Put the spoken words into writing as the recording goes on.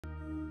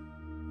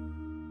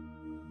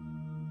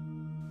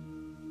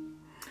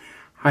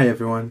Hi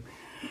everyone,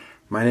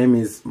 my name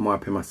is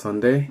Moapema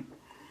Sunday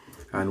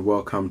and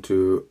welcome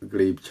to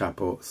Glebe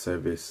Chapel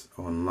service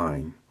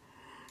online.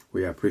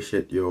 We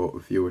appreciate your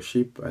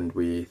viewership and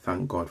we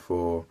thank God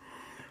for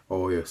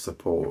all your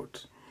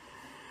support.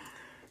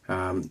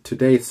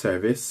 Today's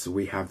service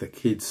we have the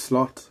kids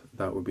slot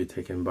that will be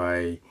taken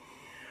by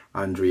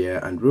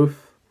Andrea and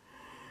Ruth,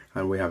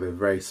 and we have a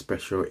very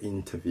special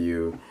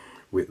interview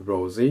with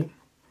Rosie.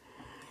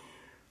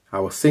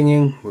 Our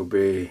singing will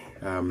be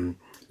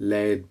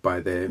led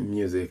by the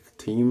music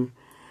team,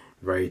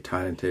 very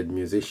talented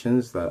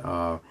musicians that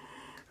are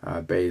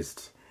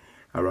based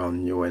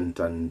around Newent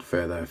and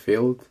further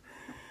afield.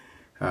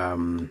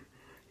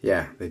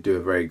 They do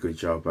a very good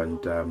job,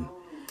 and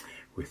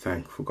we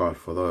thank God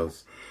for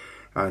those.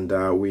 And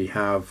we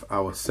have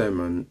our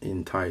sermon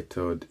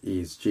entitled,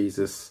 Is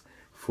Jesus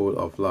Full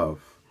of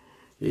Love?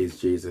 Is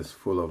Jesus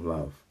Full of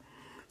Love?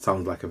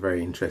 Sounds like a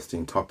very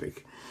interesting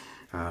topic.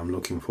 I'm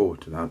looking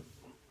forward to that.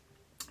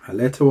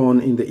 Later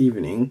on in the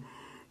evening,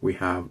 we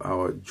have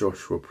our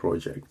Joshua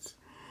project.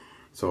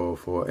 So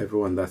for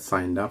everyone that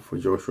signed up for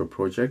Joshua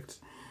project,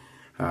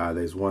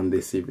 there's one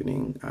this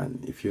evening.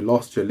 And if you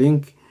lost your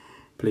link,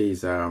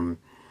 please email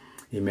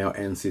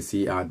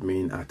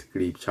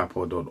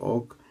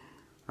nccadmin@glebechapel.org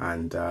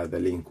and the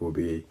link will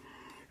be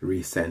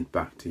resent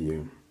back to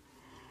you.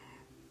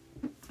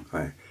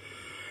 Right.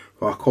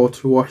 For our call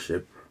to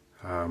worship,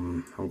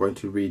 I'm going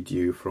to read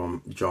you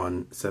from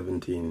John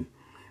 17,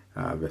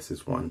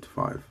 verses 1 to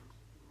 5.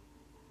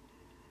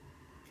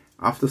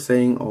 After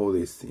saying all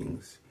these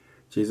things,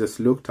 Jesus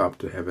looked up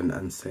to heaven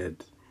and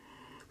said,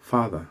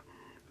 Father,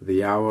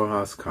 the hour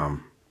has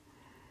come.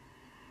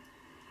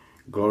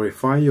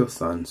 Glorify your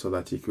Son so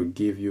that he could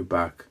give you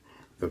back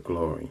the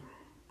glory.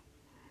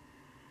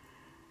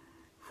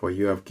 For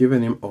you have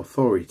given him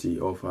authority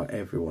over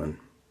everyone.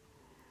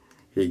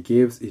 He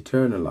gives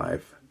eternal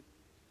life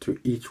to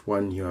each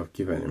one you have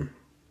given him.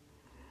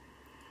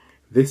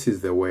 This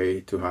is the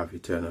way to have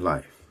eternal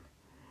life,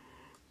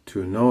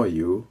 to know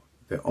you,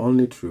 the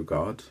only true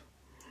God,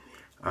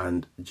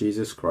 and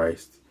Jesus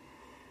Christ,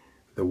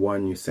 the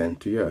one you sent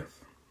to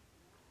earth.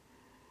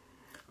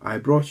 I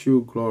brought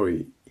you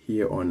glory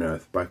here on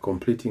earth by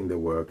completing the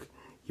work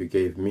you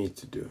gave me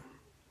to do.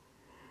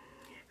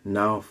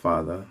 Now,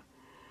 Father,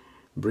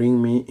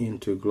 bring me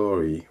into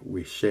glory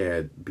we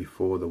shared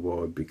before the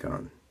world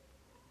began.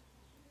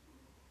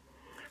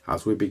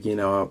 As we begin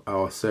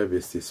our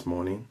service this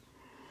morning,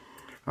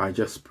 I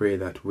just pray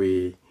that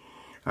we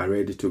are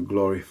ready to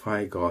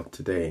glorify God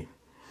today,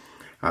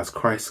 as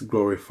Christ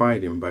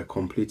glorified him by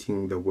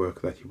completing the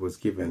work that he was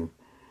given.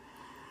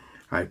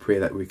 I pray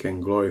that we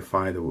can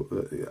glorify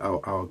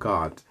our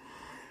God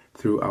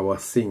through our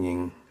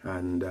singing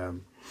and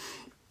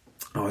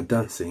our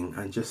dancing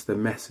and just the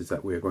message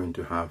that we're going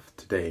to have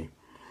today.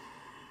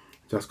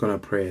 Just going to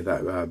pray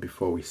that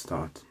before we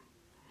start.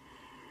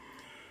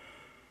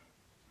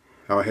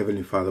 Our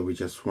Heavenly Father, we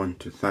just want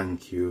to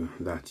thank you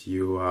that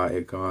you are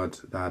a God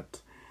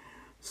that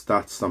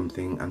starts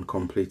something and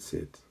completes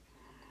it.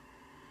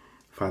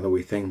 Father,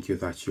 we thank you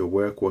that your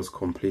work was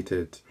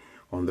completed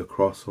on the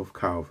cross of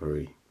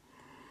Calvary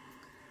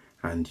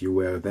and you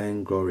were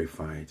then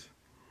glorified.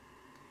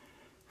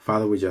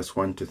 Father, we just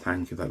want to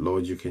thank you that,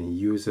 Lord, you can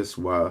use us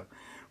while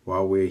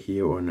we're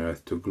here on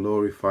earth to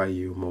glorify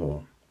you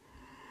more.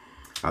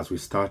 As we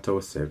start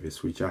our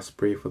service, we just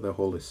pray for the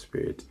Holy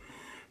Spirit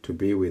to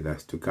be with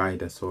us, to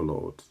guide us, O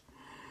Lord,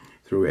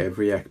 through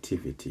every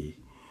activity.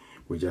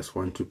 We just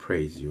want to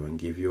praise you and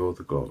give you all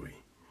the glory.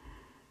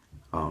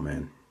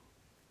 Amen.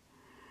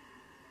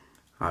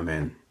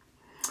 Amen.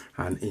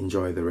 And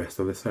enjoy the rest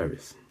of the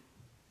service.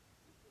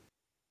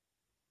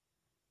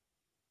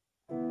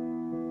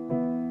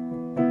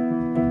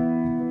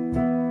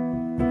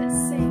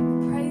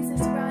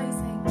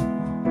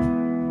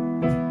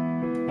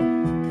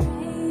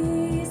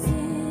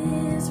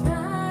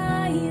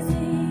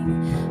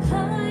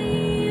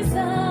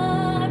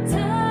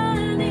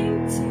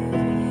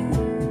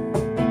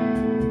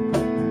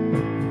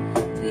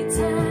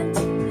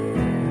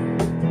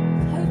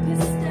 Hope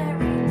is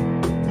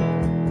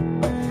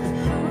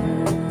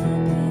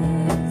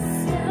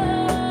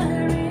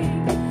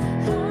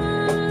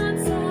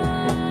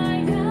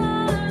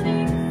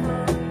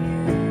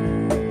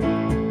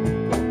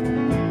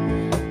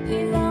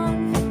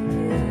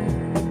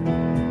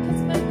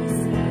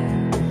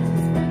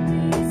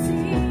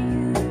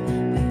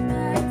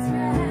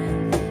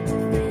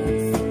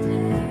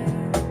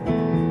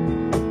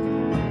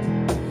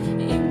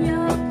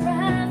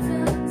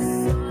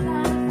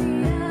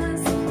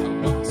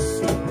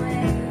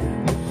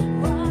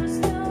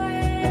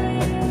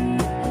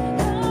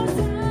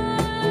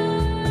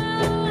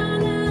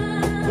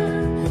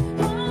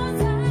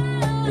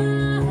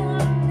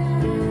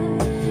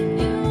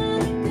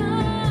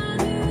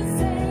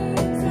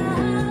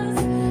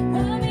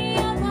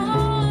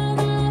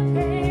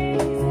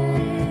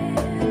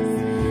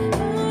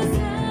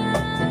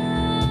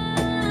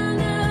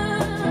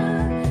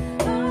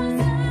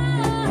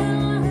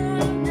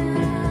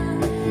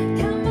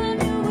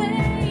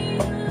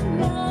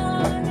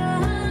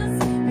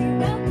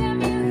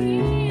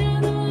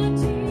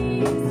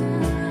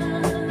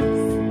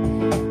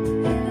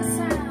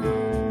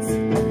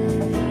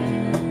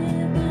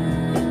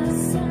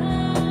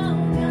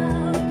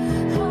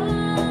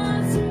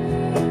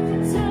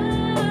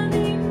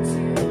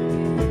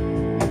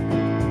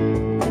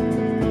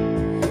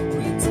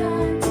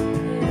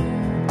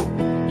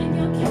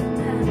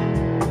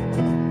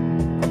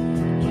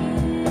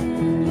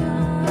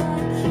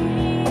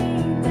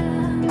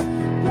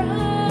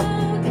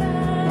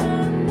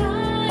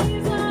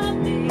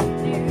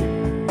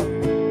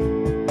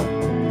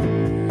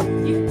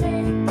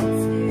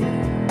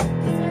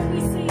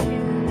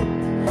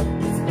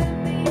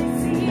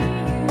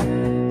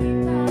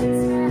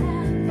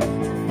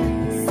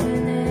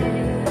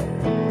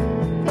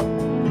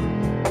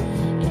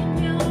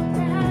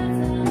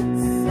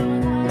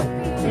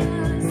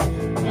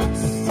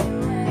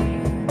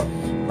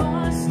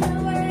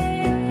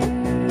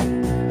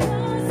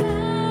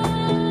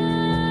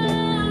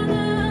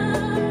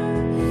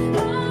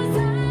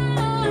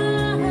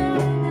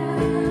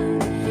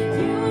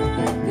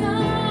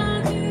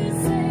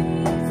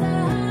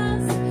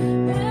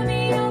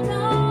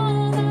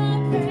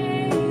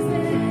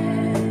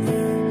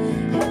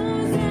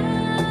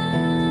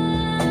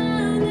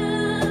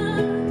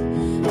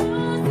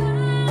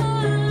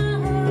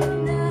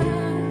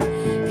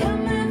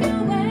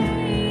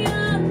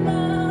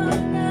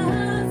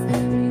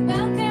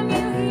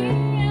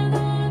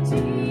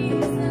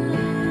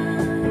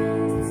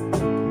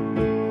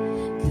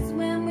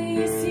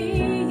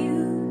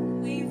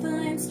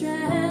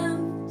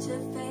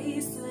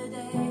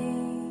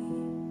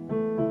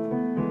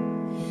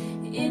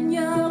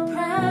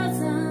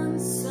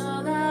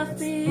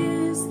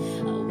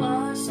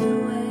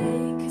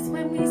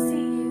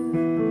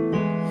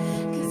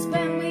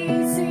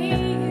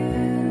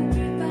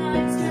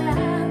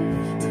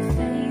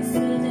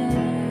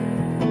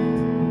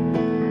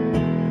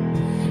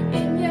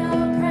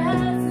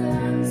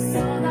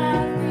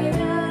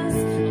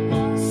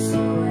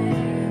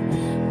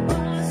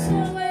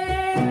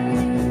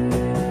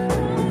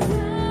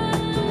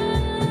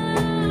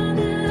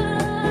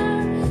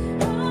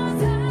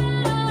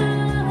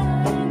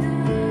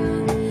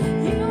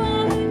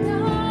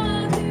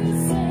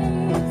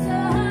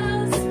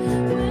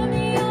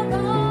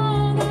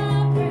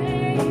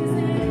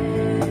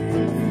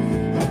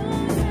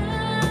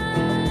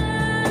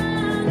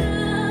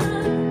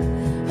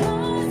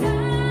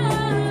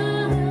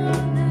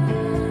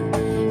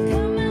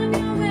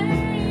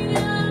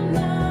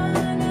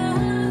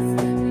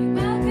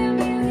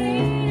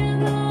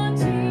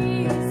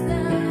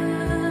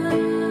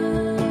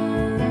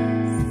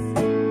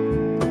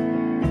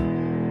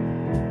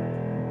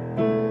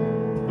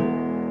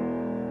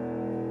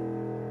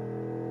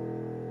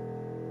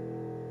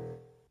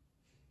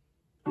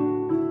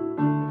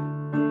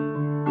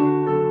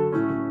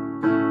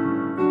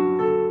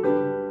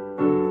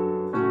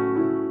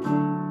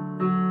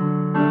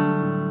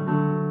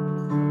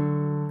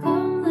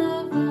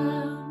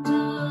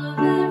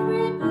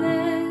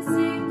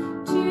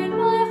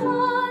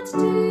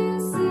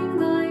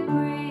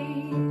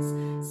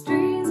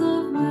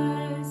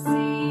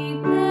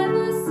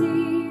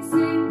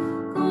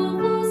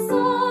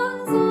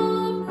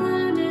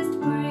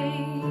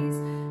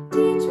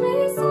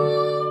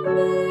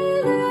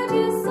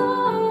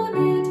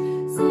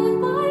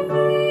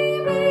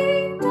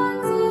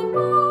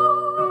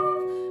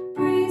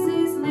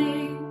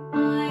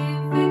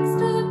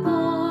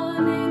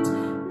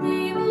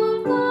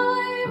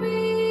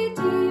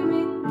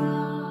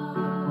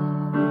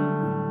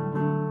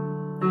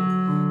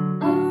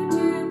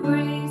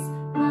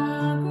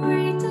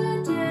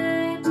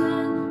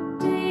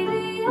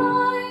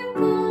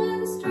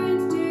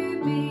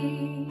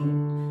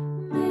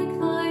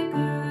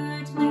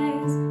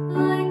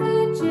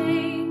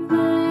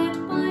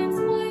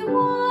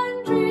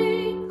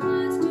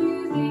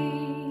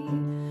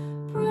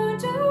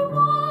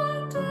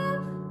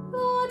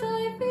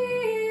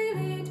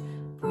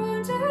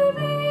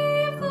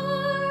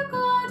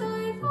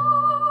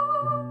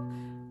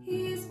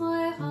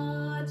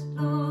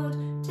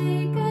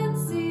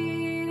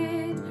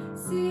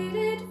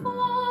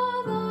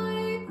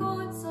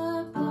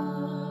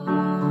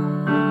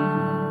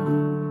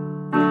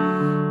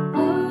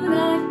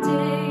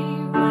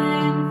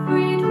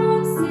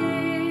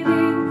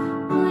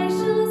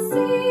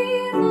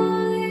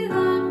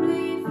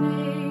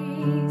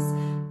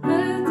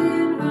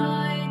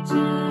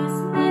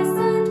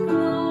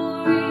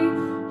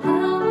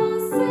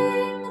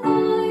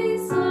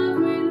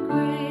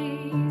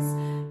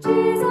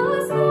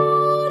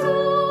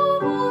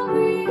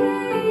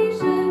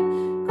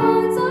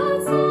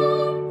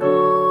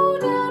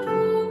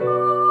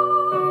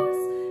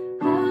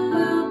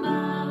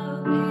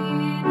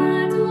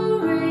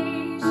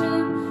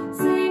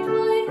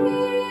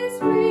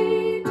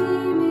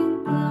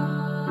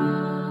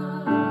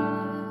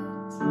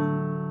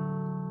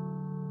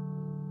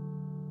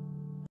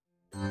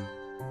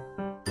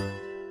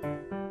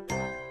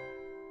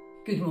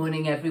Good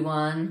morning,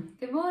 everyone.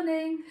 Good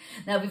morning.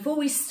 Now, before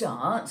we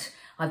start,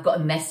 I've got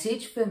a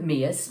message for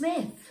Mia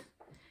Smith.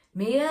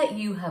 Mia,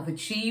 you have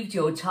achieved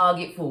your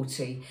target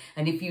 40,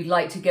 and if you'd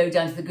like to go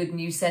down to the Good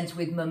News Centre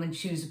with Mum and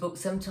choose a book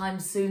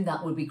sometime soon,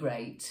 that would be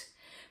great.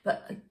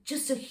 But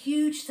just a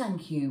huge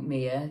thank you,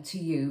 Mia, to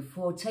you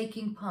for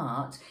taking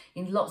part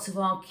in lots of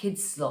our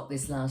kids slot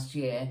this last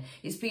year.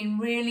 It's been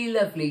really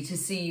lovely to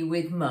see you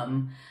with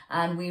Mum,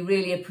 and we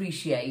really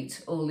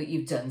appreciate all that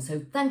you've done.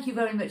 So thank you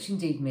very much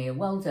indeed, Mia.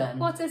 Well done.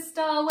 What a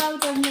star. Well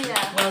done,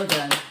 Mia. Well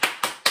done.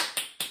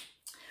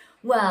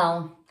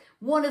 Well,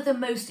 one of the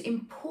most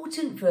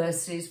important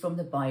verses from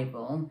the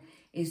Bible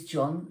is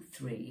John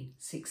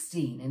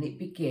 3:16, and it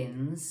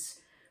begins,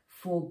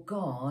 "For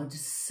God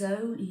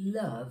so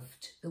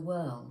loved the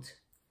world."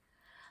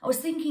 I was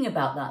thinking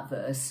about that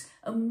verse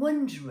and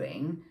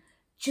wondering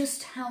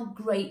just how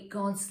great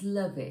God's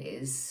love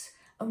is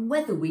and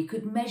whether we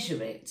could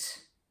measure it.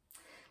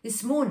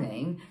 This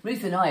morning,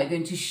 Ruth and I are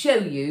going to show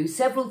you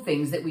several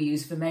things that we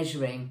use for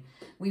measuring.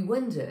 We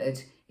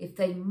wondered if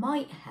they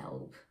might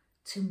help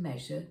to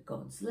measure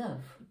God's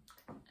love.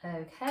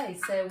 Okay,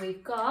 so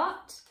we've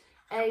got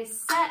a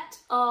set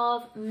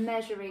of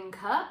measuring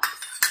cups.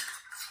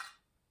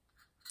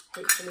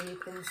 Hopefully you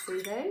can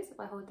see those if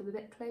I hold them a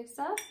bit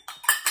closer.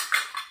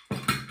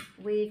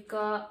 We've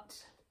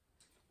got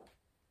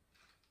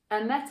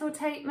a metal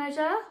tape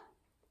measure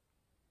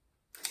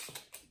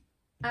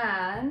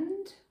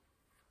and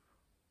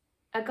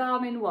a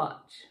Garmin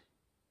watch.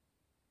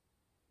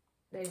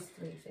 Those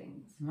three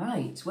things.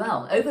 Right,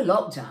 well, over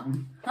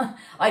lockdown,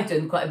 I've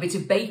done quite a bit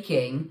of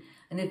baking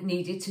and have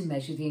needed to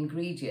measure the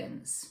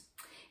ingredients.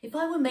 If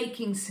I were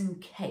making some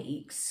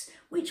cakes,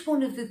 which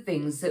one of the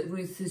things that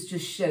Ruth has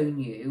just shown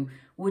you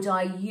would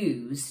I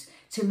use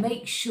to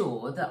make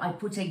sure that I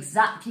put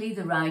exactly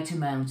the right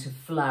amount of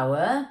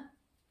flour,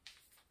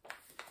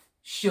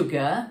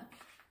 sugar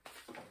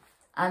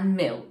and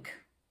milk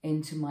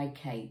into my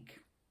cake?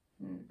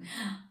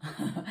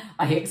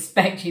 I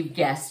expect you've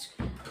guessed.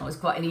 That was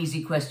quite an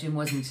easy question,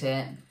 wasn't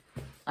it?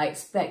 I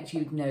expect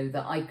you'd know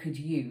that I could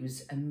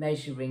use a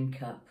measuring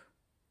cup.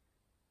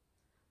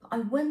 But I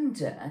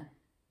wonder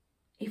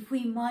if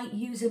we might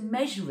use a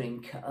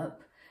measuring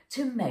cup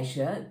to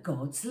measure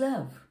God's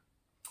love.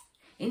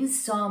 In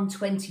Psalm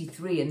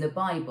 23 in the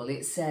Bible,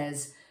 it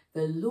says,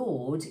 "The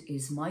Lord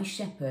is my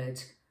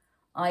shepherd.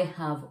 I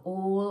have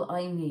all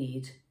I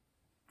need.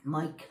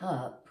 My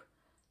cup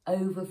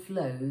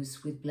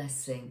overflows with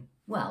blessing."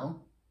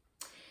 Well,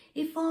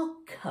 if our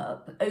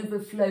cup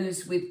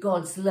overflows with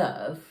God's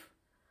love,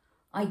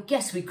 I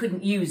guess we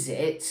couldn't use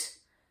it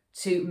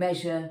to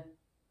measure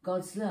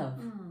God's love.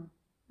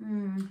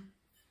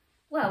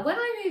 Well, when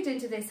I moved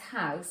into this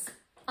house,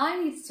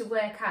 I needed to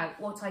work out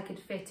what I could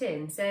fit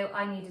in. So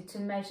I needed to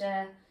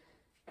measure,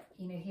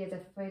 you know, here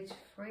the fridge,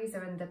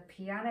 freezer and the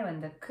piano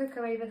and the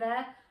cooker over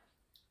there.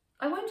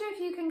 I wonder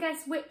if you can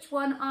guess which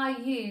one I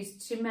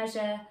used to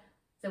measure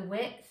the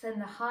width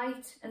and the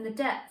height and the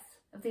depth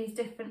of these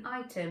different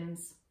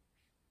items.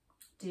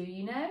 Do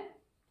you know?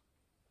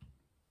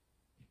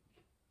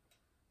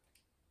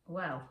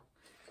 Well,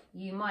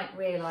 you might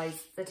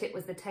realise that it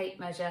was the tape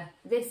measure,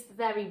 this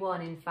very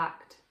one in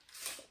fact.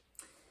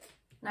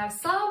 Now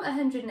Psalm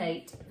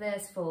 108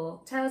 verse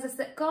 4 tells us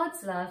that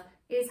God's love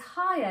is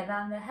higher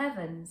than the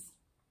heavens.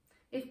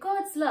 If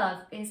God's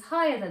love is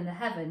higher than the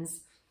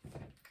heavens,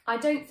 I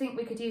don't think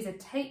we could use a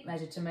tape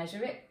measure to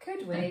measure it,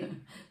 could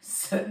we?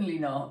 Certainly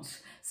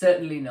not.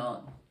 Certainly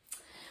not.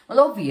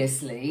 Well,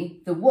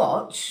 obviously, the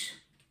watch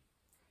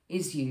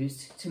is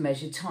used to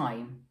measure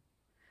time.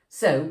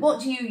 So,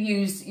 what do you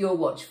use your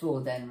watch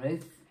for then,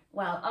 Ruth?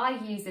 Well, I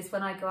use this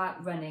when I go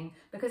out running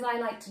because I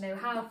like to know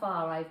how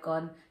far I've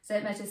gone, so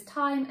it measures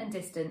time and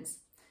distance.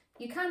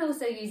 You can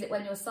also use it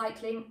when you're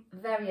cycling.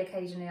 Very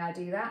occasionally I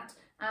do that.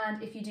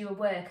 And if you do a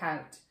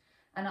workout.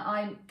 And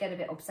I get a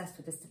bit obsessed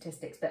with the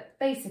statistics, but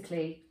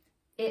basically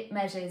it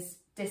measures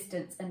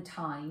distance and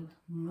time.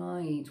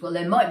 Right. Well,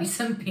 there might be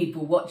some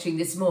people watching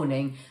this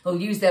morning who'll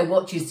use their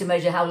watches to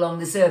measure how long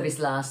the service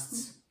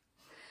lasts.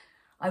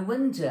 I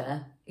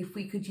wonder if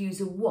we could use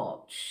a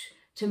watch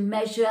to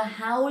measure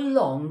how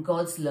long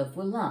God's love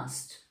will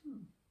last.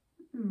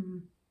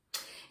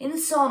 In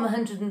Psalm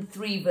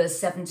 103 verse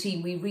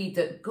 17, we read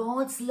that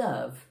God's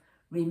love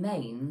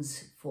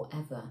remains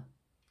forever.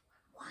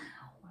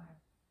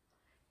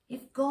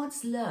 If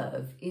God's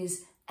love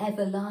is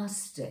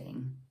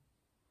everlasting,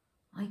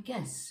 I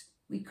guess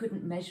we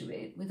couldn't measure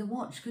it with a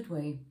watch, could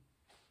we?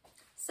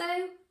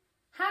 So,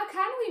 how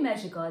can we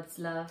measure God's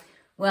love?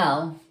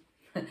 Well,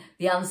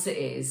 the answer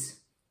is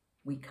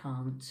we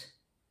can't.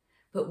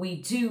 But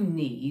we do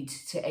need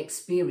to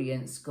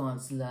experience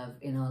God's love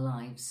in our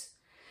lives.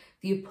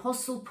 The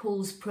Apostle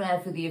Paul's prayer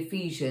for the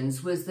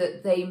Ephesians was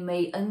that they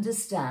may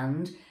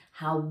understand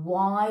how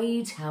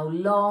wide, how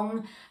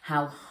long,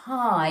 how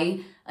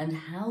high and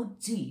how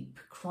deep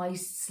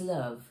Christ's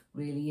love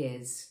really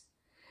is.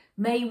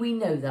 May we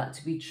know that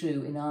to be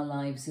true in our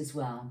lives as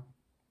well.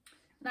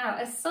 Now,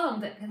 a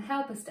song that can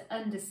help us to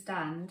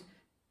understand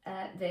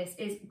this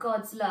is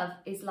 "God's love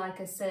is like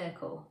a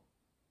circle."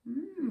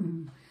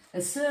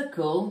 A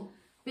circle,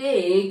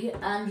 big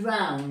and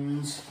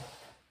round.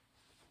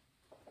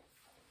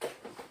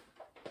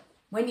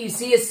 When you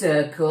see a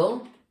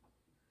circle,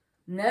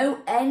 no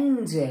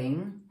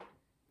ending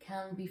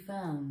can be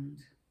found.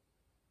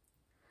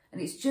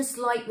 And it's just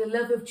like the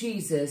love of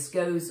Jesus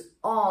goes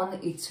on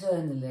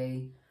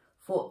eternally,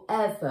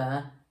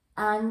 forever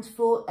and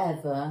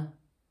forever.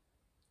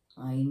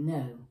 I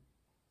know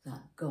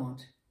that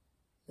God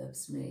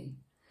loves me.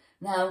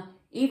 Now,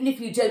 even if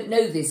you don't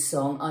know this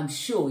song, I'm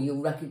sure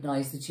you'll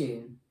recognise the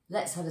tune.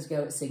 Let's have a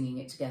go at singing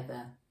it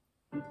together.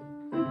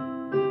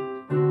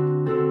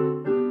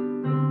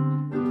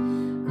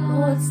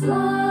 God's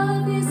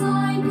love is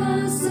like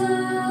a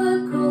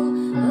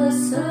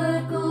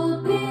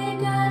circle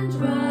big and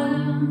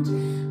round.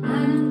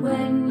 And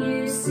when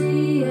you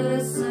see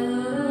a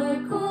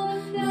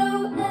circle,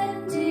 no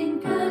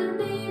ending can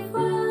be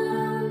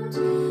found.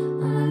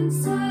 And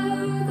so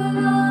the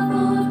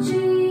love of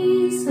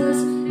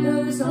Jesus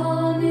goes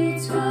on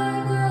eternally,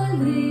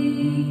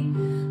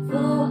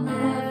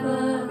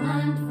 forever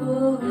and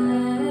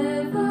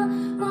forever.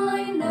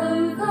 I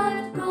know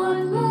that God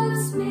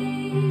loves me.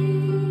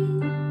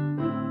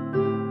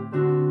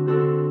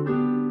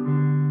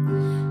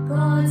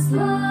 God's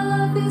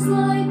love is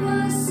like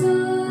a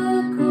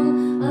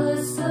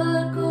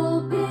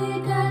circle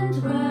big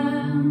and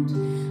round.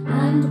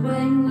 And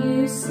when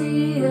you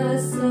see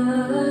a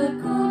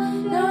circle,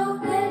 no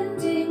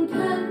ending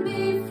can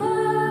be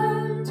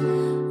found.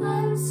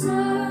 And so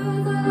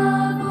the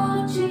love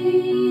of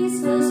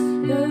Jesus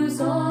goes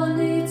on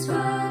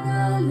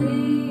eternally,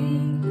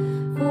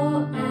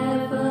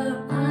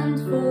 forever and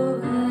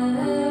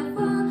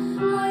forever.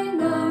 I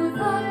know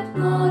that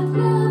God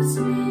loves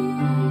me.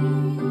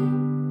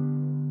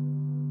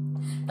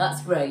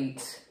 That's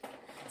great.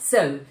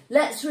 So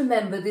let's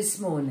remember this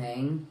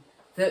morning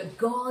that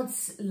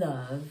God's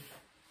love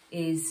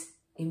is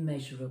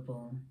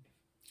immeasurable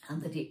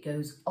and that it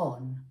goes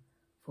on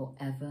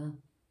forever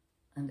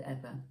and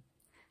ever.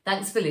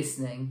 Thanks for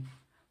listening.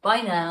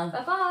 Bye now.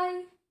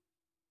 Bye-bye.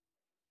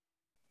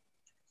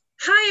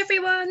 Hi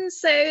everyone,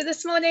 so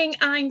this morning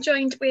I'm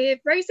joined with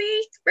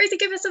Rosie. Rosie,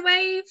 give us a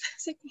wave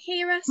so you can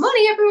hear us.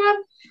 Morning,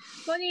 everyone.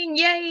 Morning,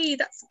 yay,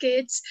 that's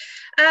good.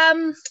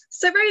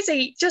 So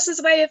Rosie, just as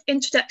a way of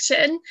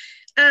introduction,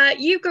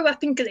 you grew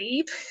up in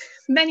Glebe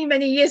many,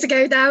 many years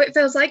ago now, it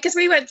feels like, because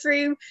we went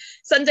through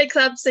Sunday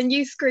clubs and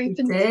youth group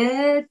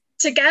and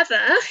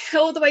together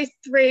all the way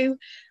through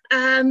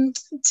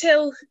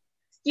until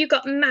you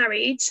got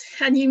married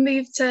and you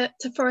moved to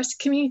Forest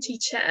Community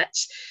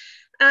Church.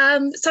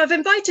 So I've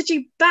invited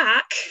you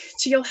back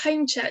to your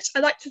home church. I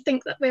like to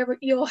think that we're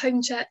your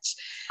home church.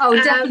 Oh,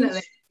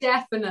 definitely.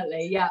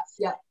 Definitely. Yeah.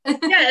 Yeah.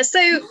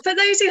 So for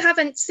those who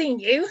haven't seen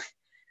you,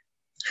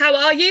 how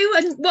are you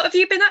and what have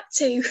you been up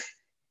to?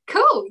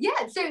 Cool.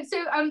 Yeah. So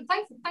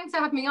thanks for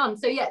having me on.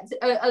 So yeah,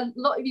 a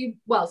lot of you,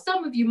 well,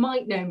 some of you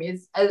might know me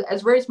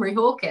as Rosemary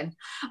Hawken.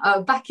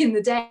 Back in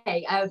the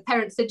day,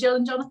 parents are Jill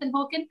and Jonathan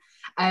Hawken.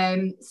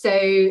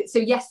 So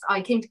yes,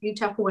 I came to Glebe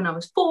Chapel when I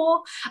was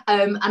 4,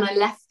 and I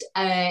left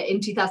in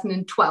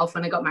 2012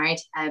 when I got married,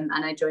 and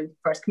I joined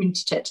Forest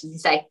Community Church, as you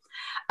say.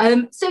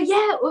 So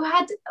yeah,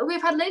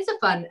 we've had loads of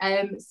fun.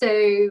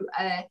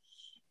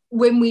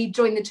 When we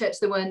joined the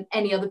church, there weren't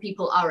any other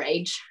people our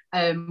age,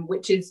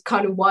 which is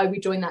kind of why we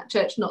joined that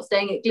church, not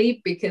staying at Glebe,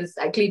 because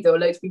at Glebe there were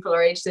loads of people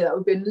our age, so that would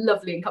have been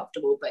lovely and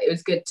comfortable, but it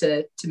was good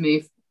to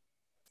move.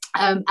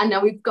 And now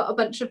we've got a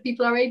bunch of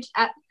people our age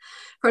at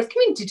Forest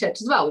Community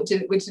Church as well,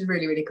 which is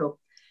really, really cool.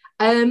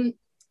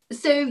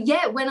 So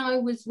yeah, when I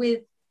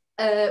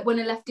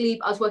left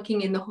Glebe, I was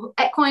working in the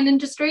equine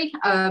industry,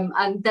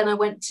 and then I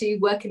went to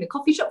work in a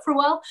coffee shop for a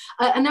while,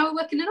 and now I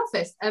work in an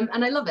office, and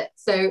I love it.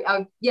 So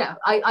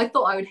I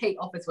thought I would hate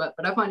office work,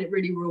 but I find it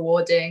really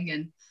rewarding,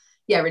 and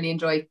yeah, really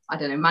enjoy, I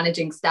don't know,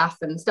 managing staff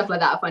and stuff like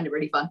that. I find it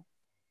really fun.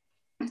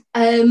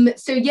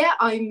 So yeah,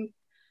 I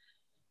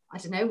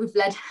don't know, we've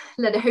led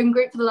a home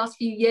group for the last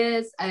few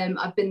years.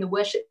 I've been the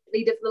worship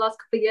leader for the last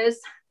couple of years.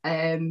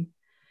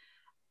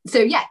 So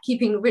yeah,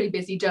 keeping really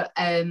busy.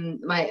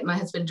 My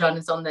husband John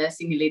is on the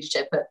senior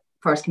leadership at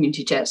Forest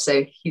Community Church,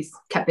 so he's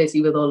kept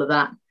busy with all of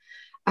that.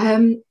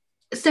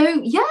 So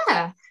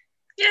yeah.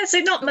 Yeah, so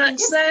not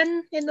much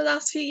then in the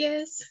last few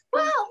years.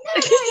 Well,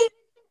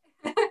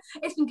 no.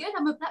 It's been good.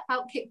 I'm a black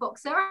belt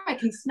kickboxer. I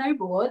can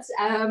snowboard.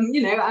 And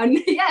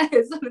yeah,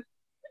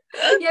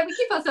 yeah, we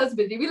keep ourselves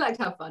busy. We like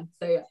to have fun.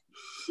 So yeah.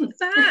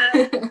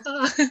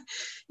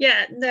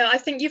 Yeah, no, I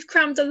think you've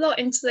crammed a lot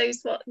into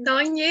those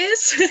 9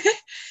 years.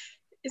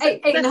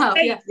 Eight and a half.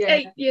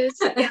 8 years.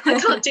 Yeah, I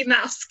can't do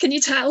maths. Can you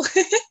tell?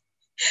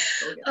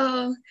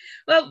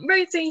 Well,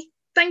 Rosie,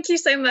 thank you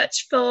so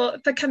much for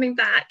coming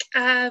back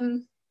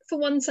for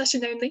one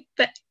session only,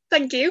 but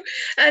thank you.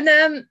 And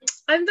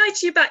I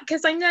invited you back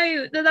because I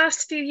know the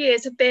last few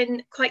years have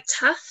been quite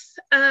tough,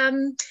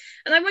 and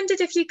I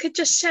wondered if you could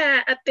just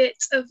share a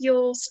bit of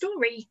your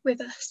story with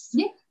us.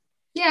 Yeah,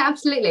 Yeah,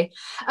 absolutely.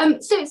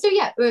 So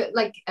yeah,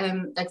 like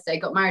I say,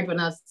 got married when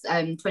I was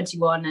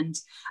 21, and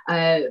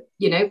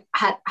you know,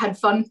 had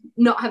fun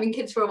not having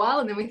kids for a while,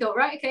 and then we thought,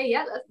 right, okay,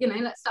 yeah,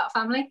 let's start a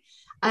family.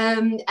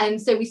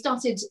 And so we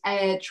started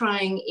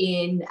trying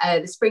in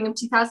the spring of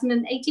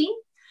 2018.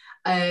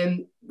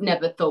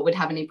 Never thought we'd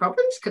have any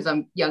problems because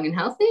I'm young and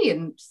healthy,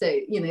 and so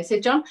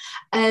John.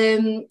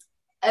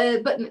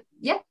 But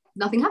yeah,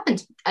 nothing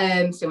happened.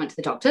 So I went to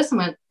the doctors and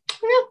went,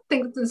 I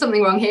think there's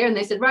something wrong here. And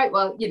they said, right,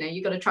 well,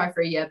 you've got to try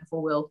for a year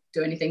before we'll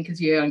do anything because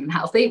you're young and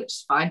healthy, which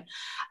is fine.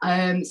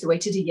 So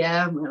waited a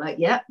year, and we're like,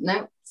 yeah,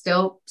 no,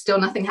 still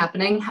nothing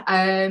happening.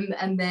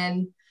 And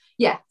then,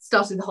 yeah,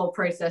 started the whole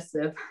process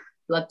of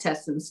blood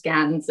tests and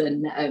scans,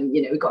 and,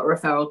 we got a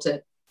referral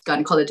to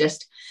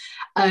gynecologist.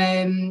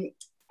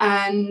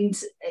 And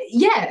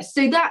yeah,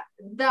 so that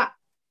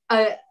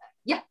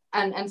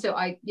and so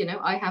I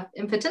have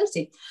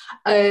infertility,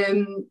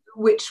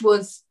 which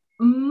was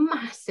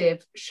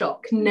massive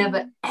shock.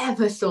 Never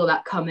ever saw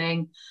that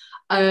coming.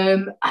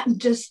 And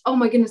just, oh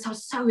my goodness, I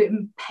was so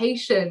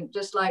impatient,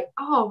 just like,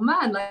 oh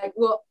man, like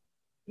what,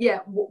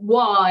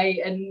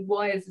 why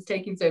is this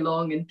taking so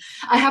long? And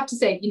I have to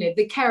say,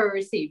 the care I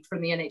received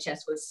from the NHS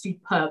was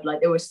superb.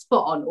 Like, they were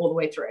spot on all the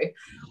way through,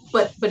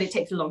 but it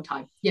takes a long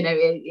time.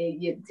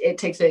 It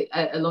takes a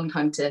long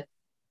time to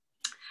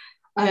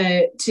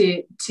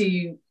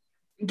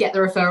get the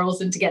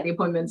referrals and to get the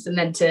appointments, and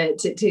then to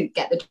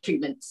get the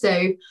treatment.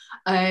 So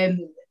I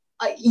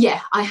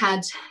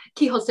had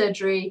keyhole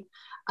surgery.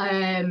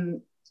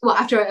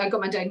 After I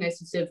got my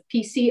diagnosis of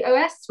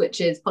PCOS,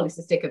 which is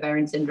polycystic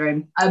ovarian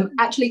syndrome,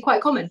 actually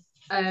quite common.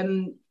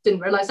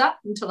 Didn't realize that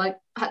until I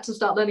had to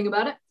start learning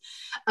about it.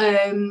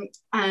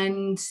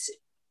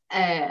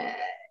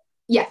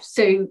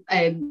 So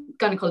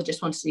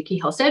gynecologist wanted to do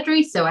keyhole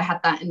surgery, so I had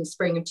that in the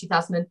spring of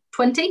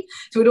 2020.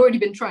 So we'd already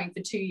been trying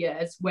for 2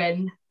 years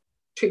when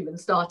treatment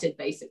started,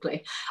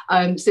 basically.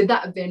 So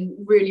that had been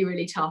really,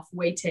 really tough,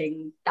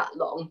 waiting that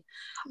long.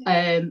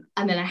 And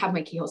then I had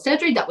my keyhole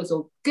surgery. That was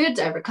all good.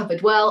 I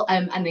recovered well.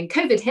 And then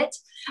COVID hit.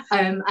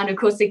 And of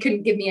course, they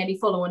couldn't give me any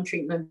follow-on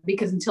treatment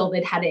because until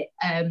they'd had it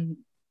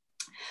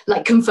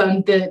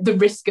confirmed the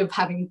risk of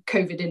having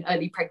COVID in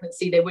early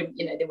pregnancy, they wouldn't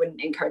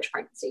encourage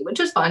pregnancy, which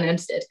was fine, I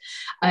understood.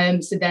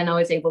 So then I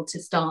was able to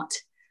start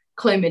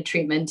Clomid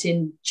treatment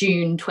in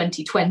June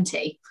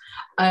 2020.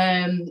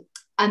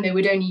 And they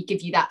would only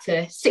give you that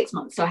for 6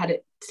 months. So I had a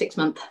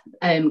 6-month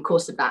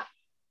course of that.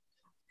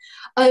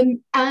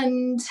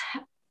 And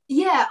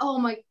yeah, oh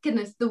my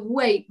goodness, the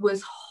wait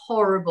was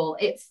horrible.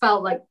 It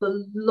felt like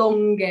the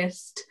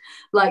longest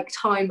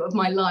time of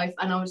my life.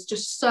 And I was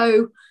just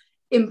so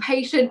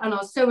impatient, and I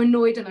was so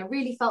annoyed, and I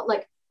really felt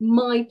like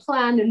my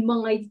plan and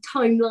my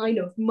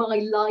timeline of my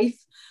life,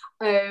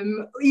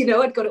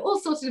 I'd got it all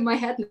sorted in my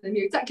head, and I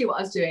knew exactly what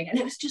I was doing. And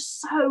it was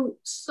just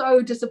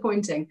so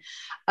disappointing.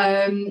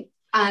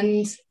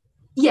 And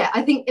yeah,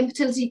 I think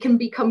infertility can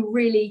become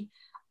really,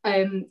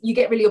 you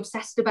get really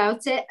obsessed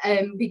about it,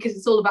 because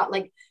it's all about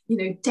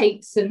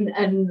dates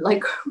and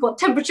what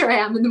temperature I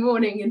am in the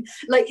morning. And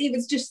it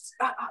was just,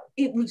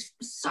 it was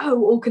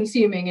so all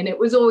consuming. And it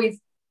was always,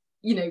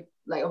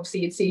 obviously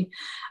you'd see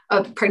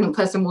a pregnant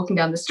person walking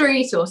down the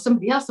street, or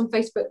somebody else on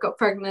Facebook got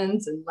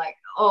pregnant, and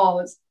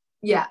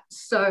it's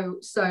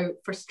so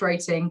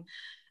frustrating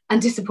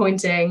and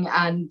disappointing,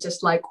 and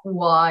just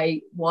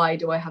why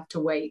do I have to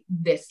wait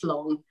this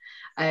long?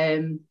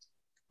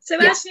 So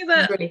as you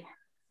were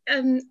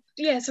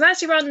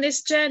on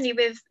this journey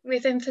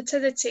with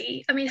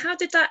infertility, I mean, how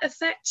did that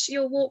affect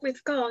your walk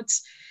with God?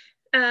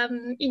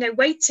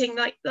 Waiting,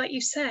 like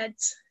you said.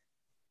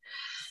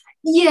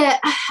 Yeah,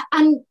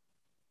 and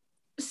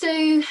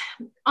so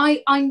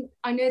I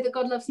know that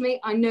God loves me.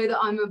 I know that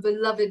I'm a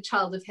beloved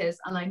child of his,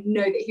 and I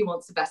know that he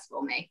wants the best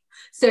for me.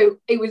 So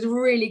it was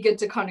really good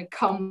to kind of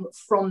come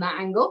from that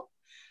angle,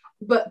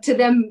 but to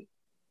them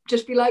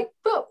just be like,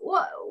 but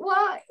what,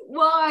 why,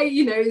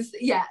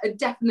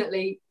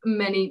 definitely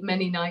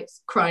many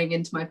nights crying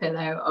into my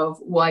pillow of,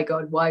 why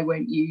God, why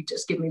won't you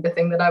just give me the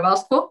thing that I've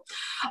asked for?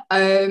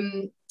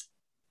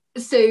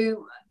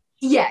 So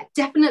yeah,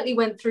 definitely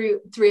went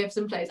through 3 ebbs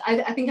and flows.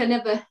 I think I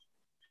never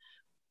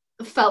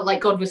felt like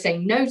God was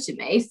saying no to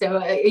me, so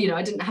I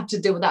didn't have to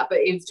deal with that, but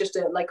it was just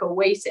a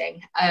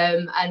waiting,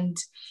 and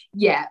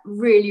yeah,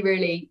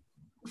 really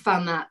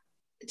found that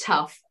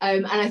tough.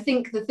 And I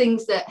think the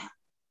things that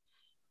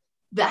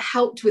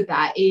helped with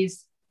that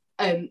is,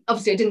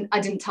 obviously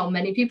I didn't tell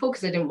many people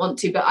because I didn't want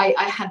to, but I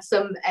had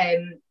some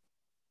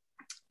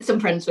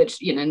friends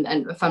which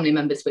and family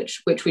members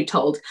which we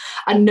told,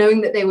 and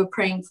knowing that they were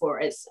praying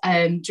for us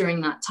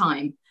during that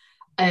time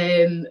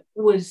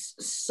was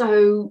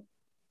so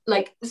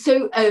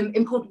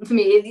important for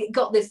me. It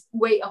got this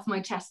weight off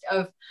my chest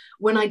of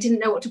when I didn't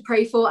know what to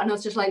pray for, and I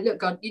was just like, look,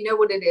 God, you know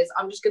what it is,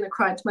 I'm just going to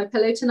cry into my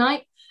pillow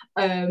tonight.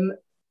 And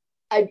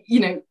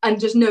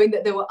just knowing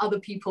that there were other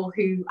people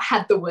who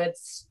had the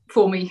words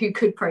for me, who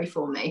could pray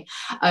for me,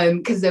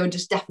 because there were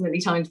just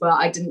definitely times where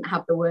I didn't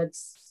have the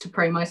words to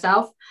pray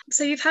myself.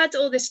 So you've had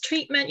all this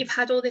treatment, you've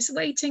had all this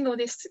waiting, all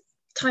these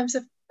times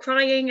of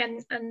crying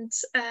and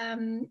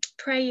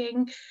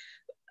praying.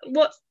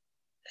 What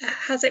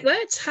has it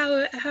worked?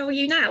 How are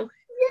you now?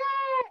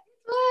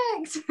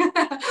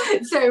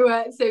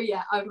 So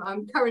yeah,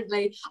 I'm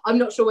currently, I'm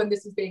not sure when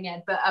this is being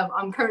aired, but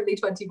I'm currently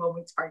 21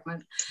 weeks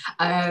pregnant.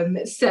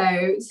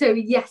 So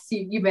yes,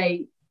 you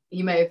may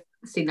have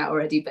seen that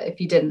already, but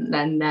if you didn't,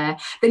 then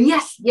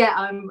yes,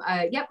 yeah,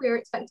 we're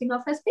expecting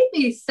our first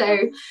baby,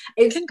 so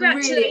it's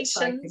really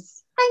exciting.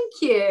 Thank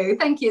you.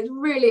 It's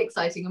really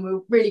exciting, and we're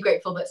really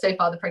grateful that so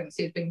far the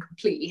pregnancy has been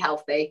completely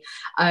healthy,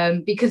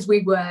 because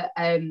we were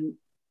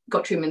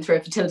got treatment through a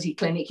fertility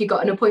clinic. You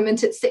got an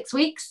appointment at 6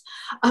 weeks,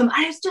 and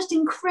it's just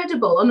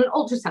incredible. On an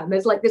ultrasound,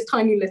 there's like this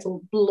tiny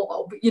little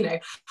blob,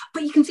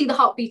 but you can see the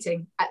heart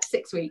beating at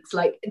 6 weeks,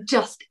 like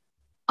just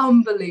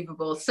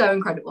unbelievable, so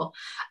incredible.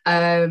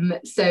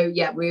 So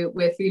yeah,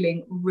 we're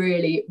feeling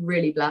really,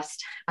 really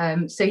blessed.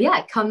 So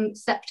yeah, come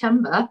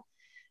September,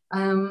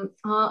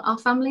 our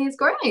family is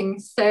growing.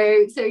 So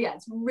yeah,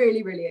 it's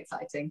really, really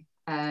exciting.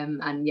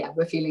 And yeah,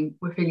 we're feeling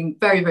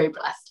very, very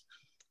blessed.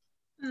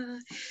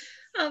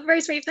 Oh,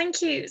 Rosemary,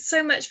 thank you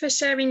so much for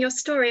sharing your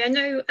story. I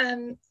know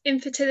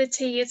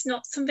infertility is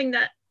not something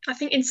that I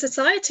think in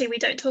society we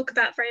don't talk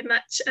about very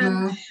much.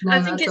 I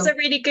think it's a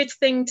really good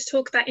thing to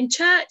talk about in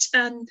church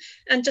and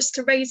just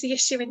to raise the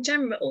issue in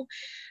general.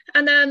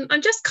 And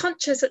I'm just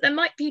conscious that there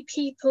might be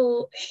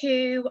people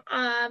who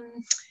are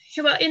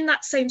in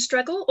that same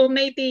struggle, or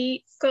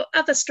maybe got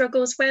other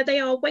struggles where they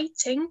are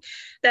waiting,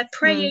 they're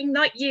praying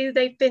like you,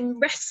 they've been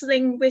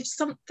wrestling with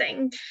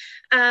something,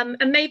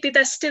 and maybe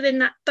they're still in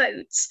that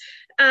boat.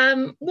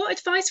 What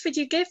advice would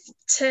you give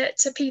to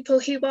people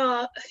who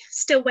are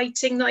still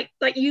waiting like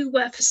you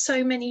were for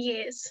so many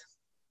years?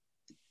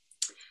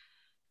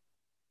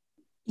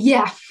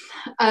 Yeah,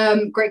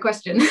 great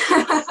question.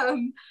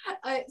 So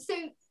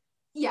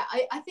yeah,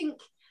 I think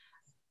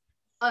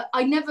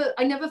I never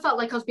felt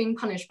like I was being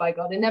punished by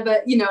God. I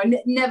never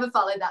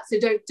felt like that. So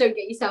don't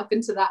get yourself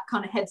into that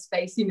kind of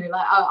headspace.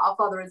 Like our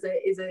Father is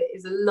a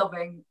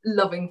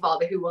loving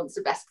Father who wants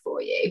the best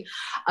for you.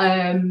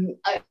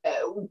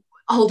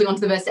 Holding on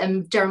to the verse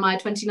Jeremiah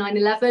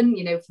 29:11.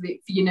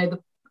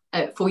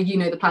 For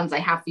the plans I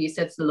have for you,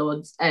 says the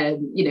Lord.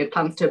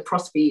 Plans to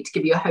prosper you, to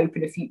give you a hope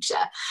and a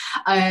future.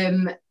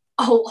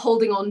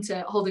 Holding on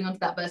to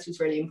that verse was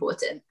really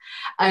important.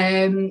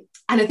 And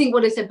I think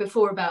what I said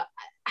before about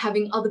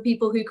having other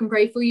people who can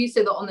pray for you,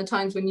 so that on the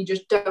times when you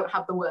just don't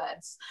have the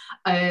words,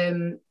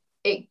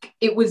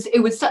 it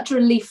was such a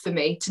relief for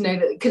me to know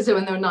that, because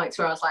when there were nights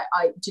where I was like,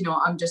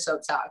 I'm just so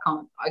upset,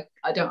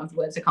 I don't have the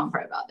words, I can't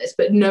pray about this,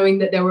 but knowing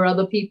that there were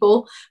other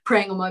people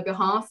praying on my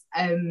behalf,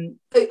 and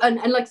like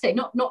I say,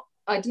 not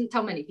I didn't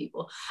tell many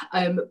people,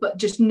 but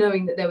just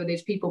knowing that there were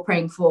these people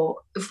praying for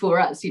us, for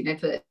us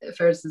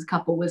as a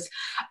couple, was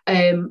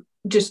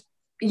just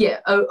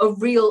a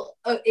real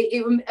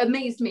it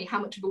amazed me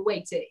how much of a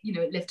weight it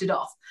lifted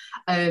off.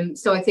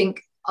 So I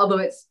think, although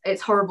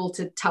it's horrible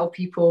to tell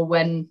people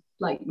when,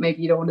 like,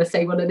 maybe you don't want to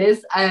say what it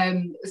is,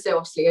 so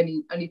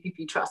obviously only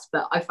people you trust,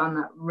 but I found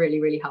that really,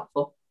 really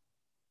helpful.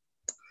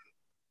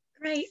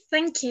 Great,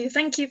 thank you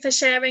for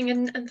sharing,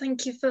 and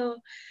thank you for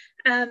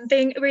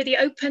being really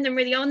open and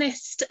really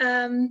honest.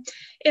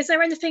 Is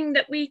there anything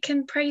that we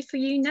can pray for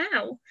you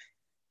now?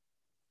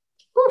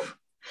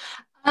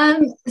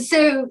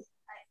 So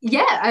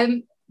yeah,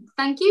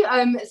 thank you.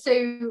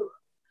 So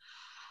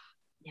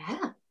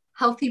yeah,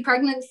 healthy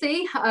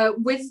pregnancy,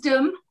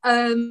 wisdom,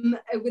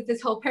 with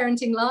this whole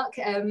parenting lark.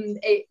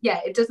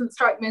 It doesn't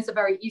strike me as a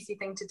very easy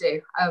thing to do,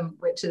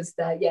 which is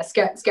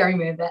scaring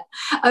me a bit.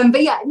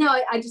 But yeah, no,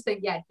 I just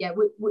think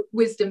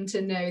wisdom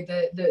to know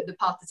the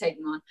path to take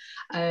them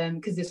on,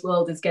 because this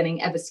world is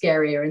getting ever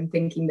scarier, and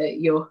thinking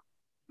that you're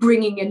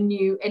bringing a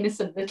new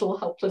innocent little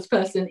helpless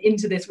person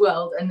into this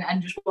world, and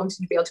just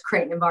wanting to be able to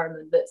create an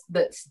environment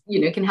that's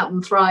can help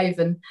them thrive,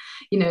 and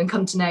and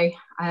come to know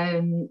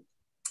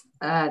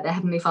their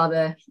Heavenly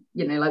Father,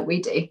 like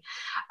we do.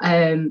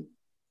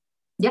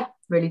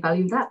 Really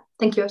value that.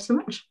 Thank you so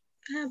much.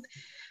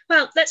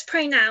 Well, let's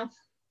pray now.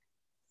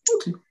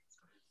 Thank you.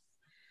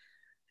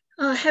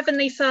 Our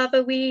Heavenly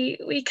Father,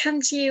 we come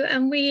to you,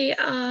 and we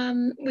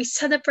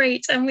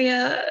celebrate, and we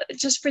are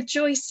just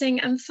rejoicing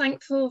and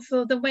thankful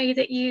for the way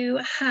that you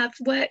have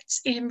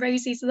worked in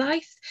Rosie's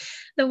life,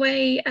 the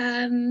way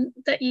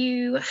that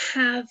you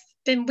have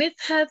been with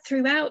her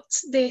throughout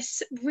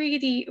this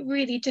really,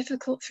 really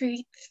difficult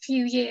few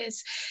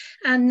years,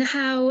 and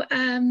how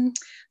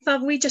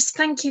Father, we just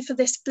thank you for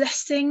this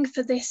blessing,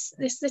 for this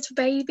little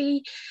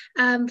baby.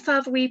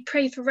 Father, we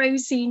pray for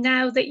Rosie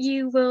now, that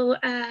you will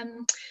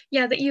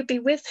that you'll be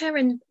with her,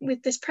 and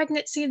with this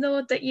pregnancy,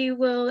 Lord, that you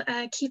will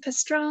keep her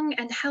strong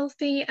and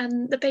healthy,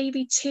 and the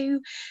baby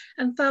too.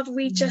 And Father,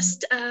 we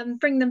just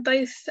bring them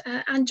both,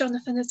 and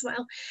Jonathan as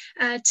well,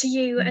 to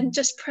you, and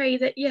just pray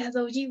that,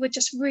 Lord, you would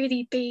just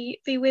really be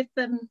with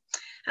them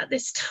at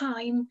this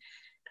time.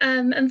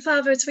 And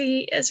Father,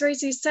 as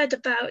Rosie said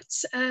about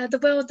the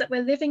world that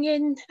we're living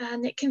in,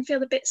 and it can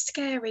feel a bit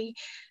scary.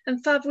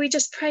 And Father, we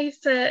just pray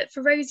for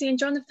Rosie and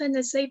Jonathan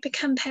as they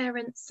become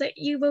parents, that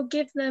you will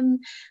give them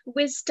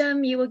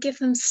wisdom, you will give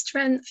them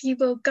strength, you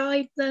will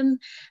guide them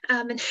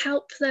and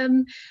help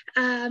them.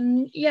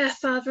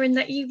 Father, and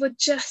that you would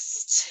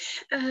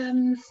just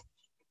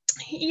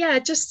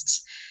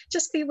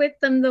be with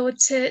them, Lord,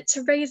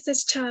 to raise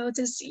this child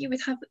as you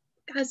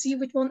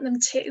would want them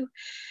to.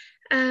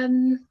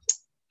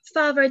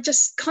 Father,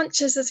 just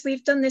conscious as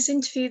we've done this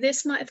interview,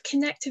 this might have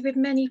connected with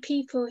many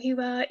people who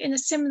are in a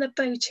similar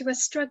boat, who are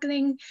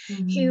struggling,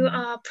 who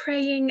are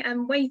praying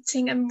and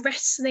waiting and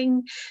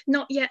wrestling,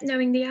 not yet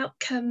knowing the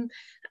outcome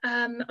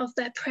of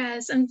their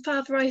prayers. And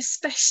Father, I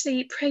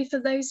especially pray for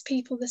those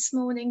people this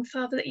morning,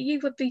 Father, that you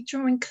would be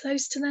drawing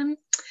close to them,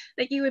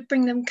 that you would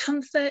bring them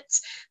comfort,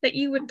 that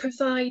you would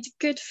provide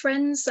good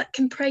friends that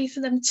can pray for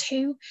them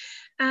too.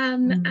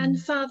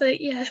 And Father,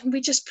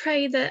 we just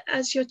pray that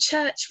as your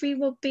church, we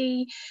will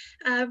be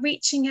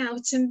reaching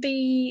out and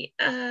be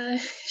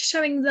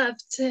showing love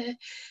to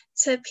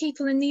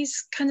people in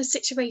these kind of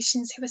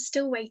situations who are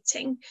still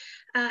waiting.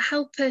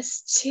 Help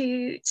us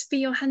to be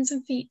your hands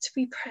and feet,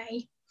 we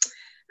pray.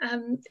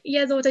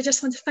 Lord, I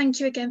just want to thank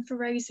you again for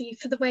Rosie,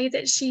 for the way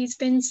that she's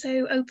been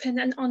so open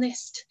and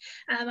honest.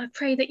 I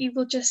pray that you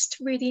will just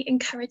really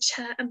encourage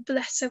her and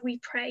bless her, we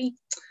pray.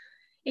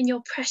 In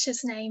your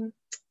precious name.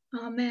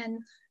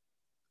 Amen.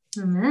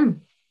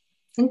 Amen.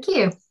 Thank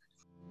you.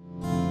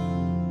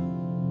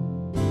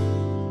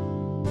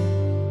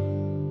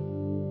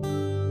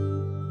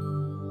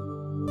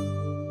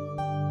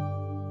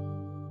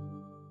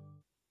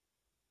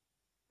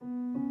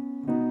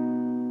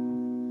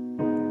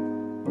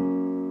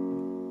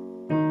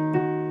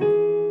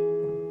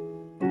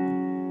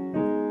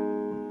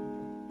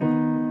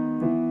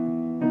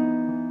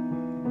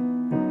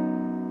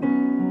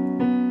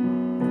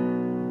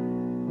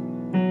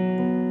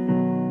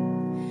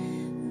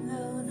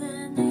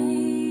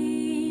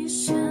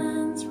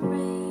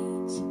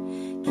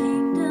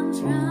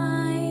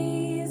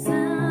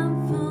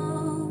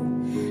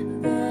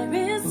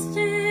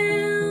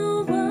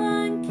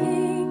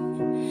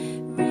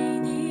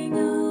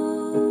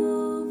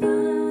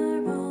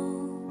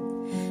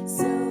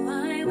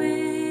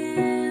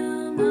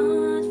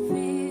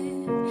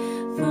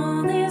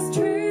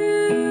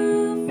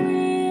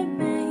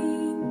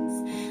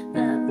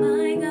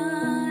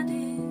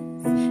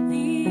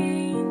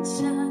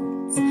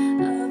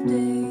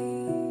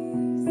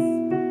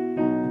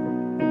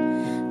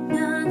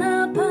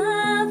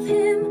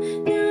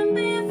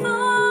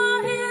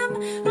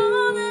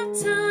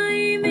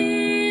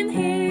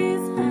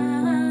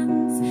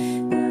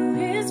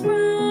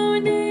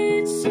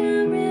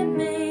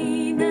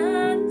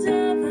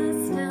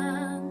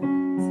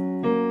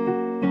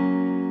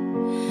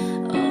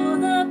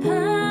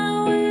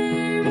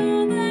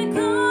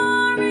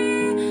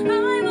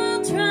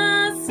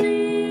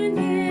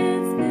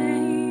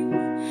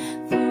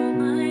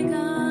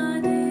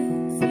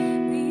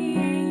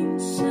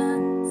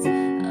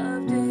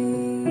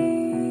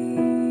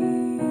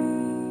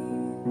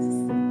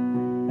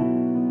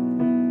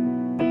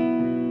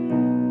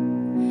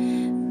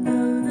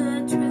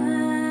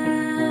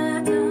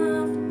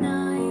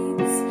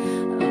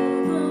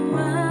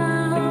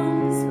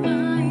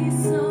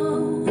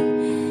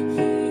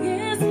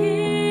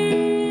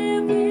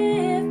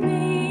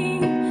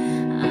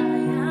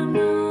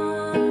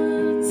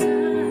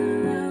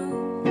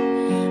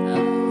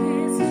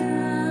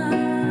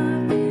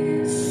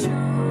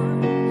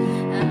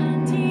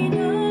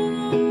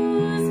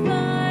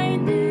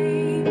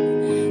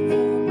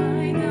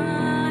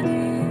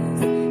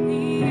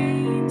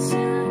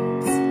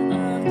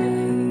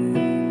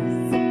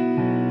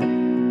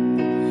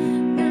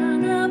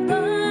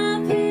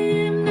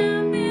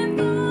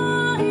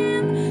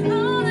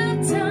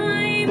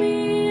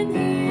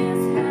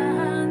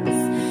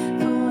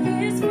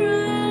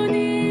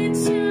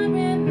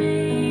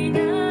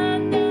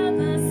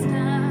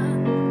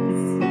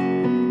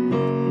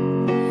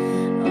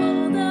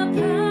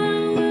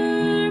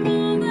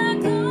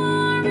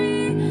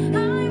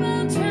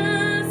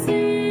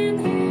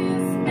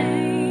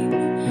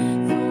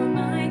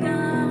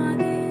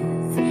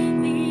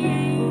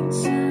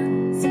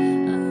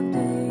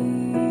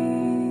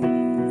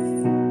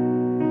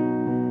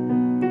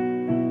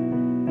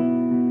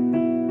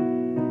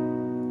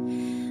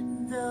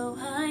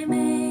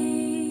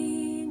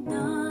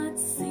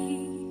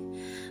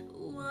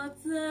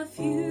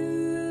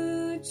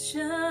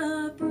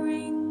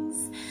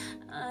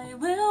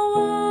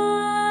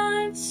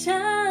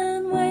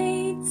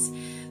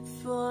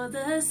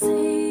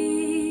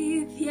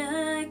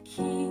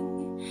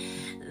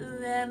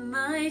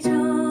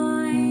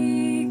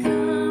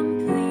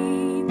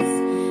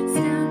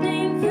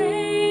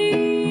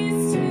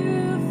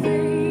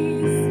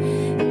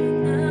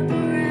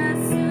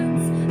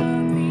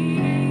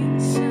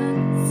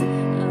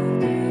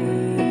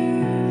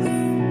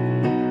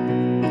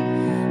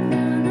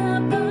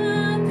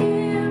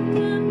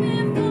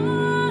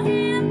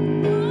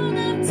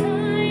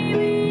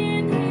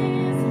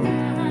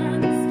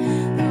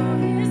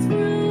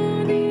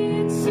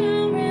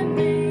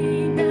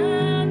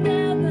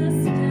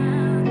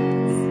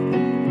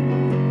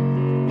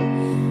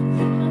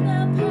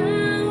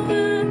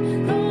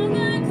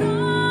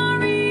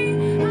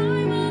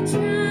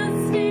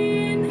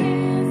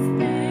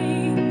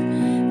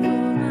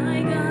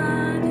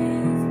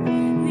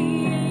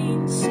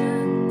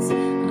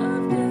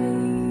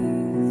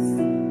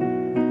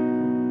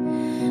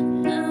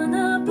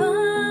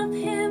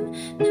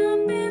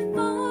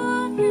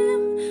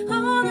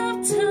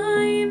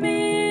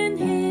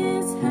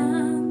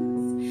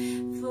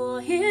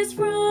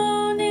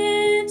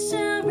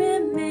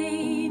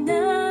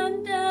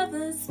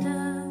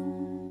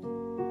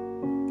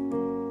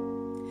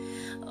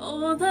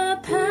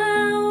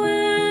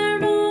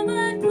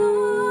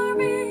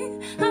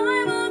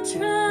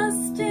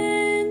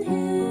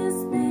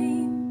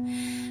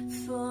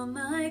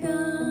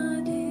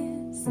 God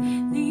is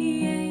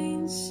the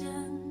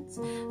Ancient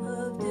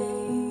of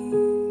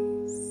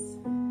Days.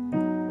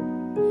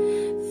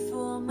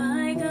 For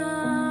my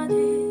God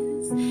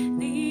is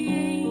the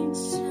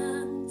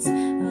Ancient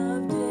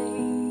of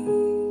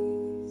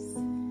Days.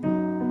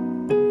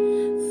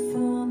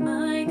 For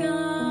my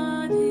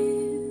God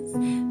is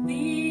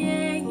the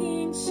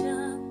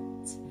Ancient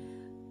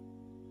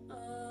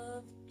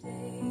of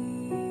Days.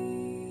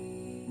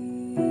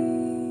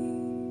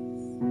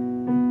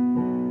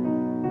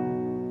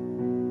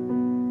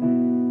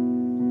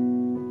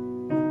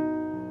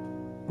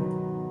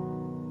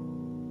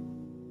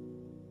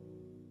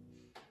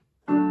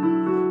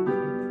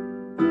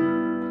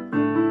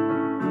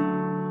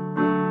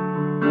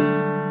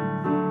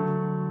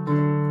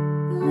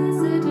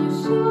 Blessed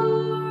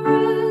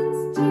assurance,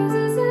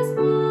 Jesus is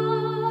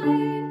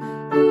mine.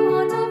 Oh,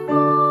 what a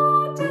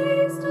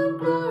foretaste of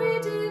glory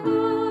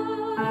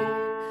divine!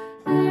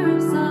 Heir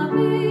of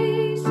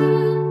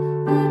salvation,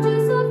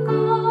 purchase of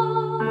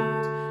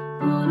God,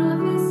 born of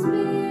His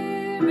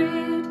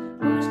Spirit,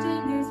 washed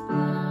in His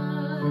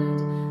blood.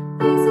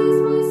 This is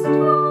my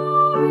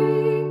story,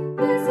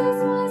 this is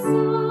my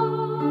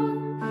song,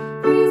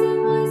 praising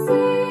my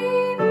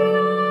Savior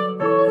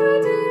all the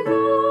day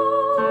long.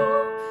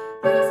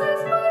 This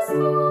is my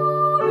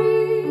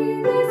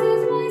story, this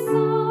is my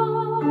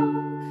song,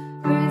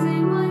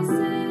 praising my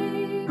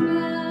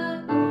Savior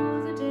all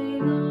the day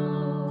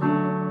long.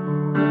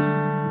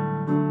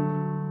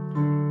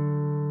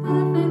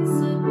 Perfect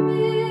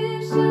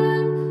submission,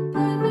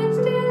 perfect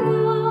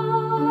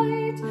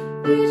delight,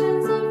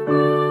 visions of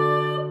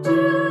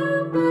rapture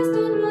burst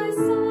on my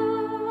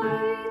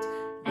sight.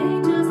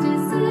 Angels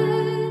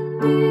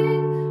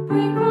descending,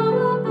 bring from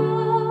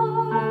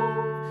above,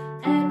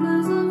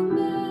 echoes of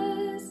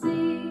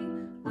mercy,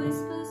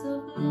 whispers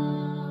of love.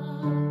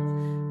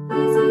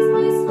 This is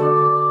my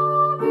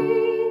story,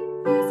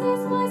 this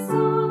is my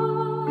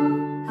song,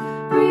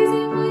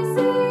 praising my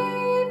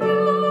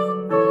Savior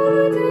all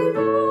the day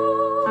long.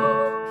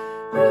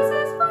 This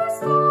is my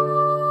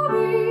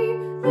story,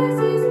 this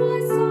is my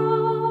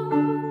song,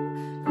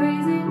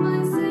 praising my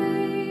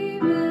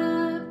Savior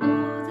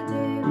all the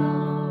day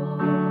long.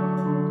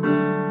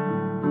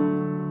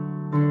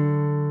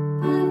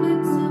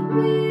 Perfect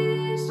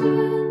submission,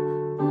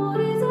 all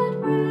is at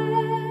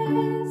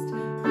rest.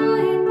 I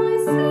in my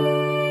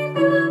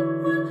Savior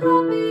am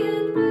happy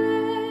and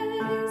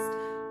blessed,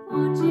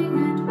 watching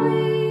and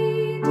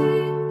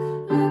waiting,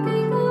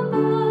 looking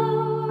above,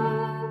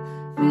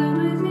 filled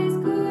with His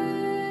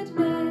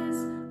goodness,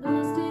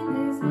 lost in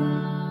His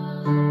love.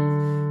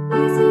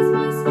 This is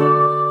my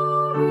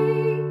story,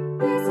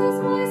 this is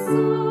my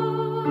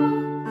song,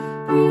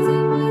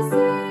 praising my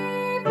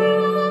Savior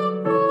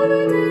all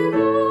the day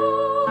long.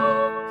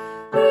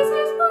 This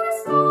is my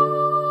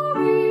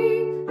story,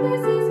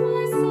 this is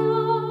my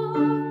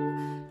song,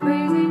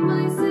 praising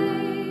my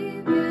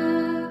Savior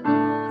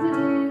all the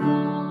day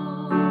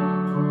long.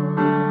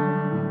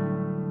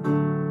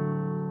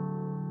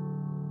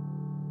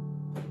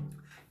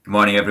 Good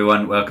morning,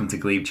 everyone. Welcome to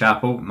Glebe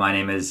Chapel. My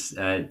name is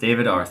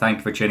David, or thank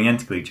you for tuning in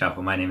to Glebe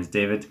Chapel. My name is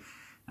David.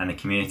 I'm the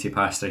community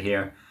pastor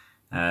here.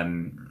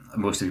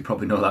 Most of you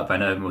probably know that by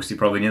now. Most of you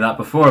probably knew that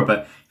before,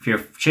 but if you're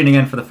tuning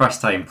in for the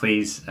first time,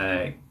 please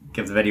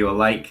give the video a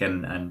like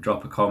and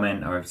drop a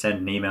comment or send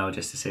an email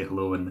just to say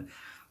hello and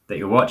that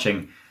you're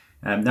watching.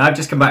 Now, I've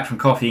just come back from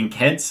Coffee and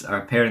Kids,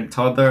 our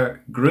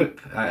parent-toddler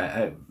group,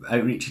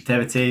 outreach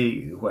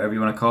activity, whatever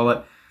you want to call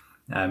it.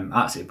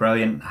 Absolutely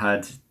brilliant.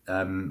 Had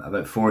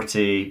about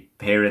 40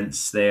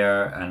 parents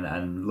there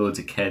and loads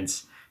of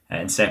kids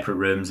in separate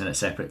rooms and at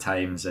separate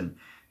times, and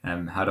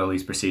had all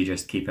these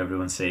procedures to keep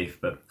everyone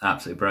safe, but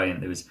absolutely brilliant.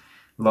 There was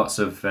lots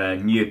of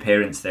new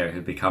parents there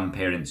who'd become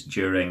parents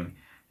during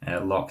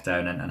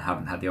lockdown and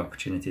haven't had the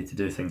opportunity to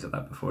do things like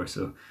that before.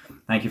 So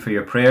thank you for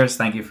your prayers,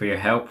 thank you for your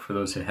help, for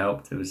those who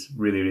helped. It was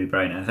really, really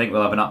brilliant. And I think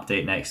we'll have an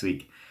update next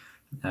week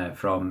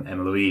from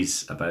Emma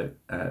Louise about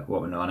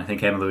what went on. I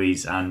think Emma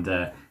Louise and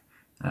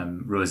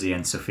Rosie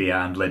and Sophia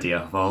and Lydia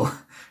have all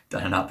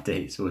done an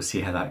update, so we'll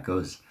see how that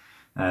goes.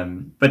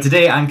 But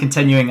today I'm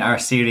continuing our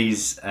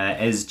series,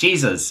 Is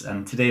Jesus?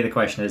 And today the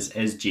question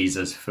is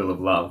Jesus full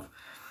of love?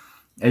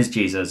 Is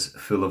Jesus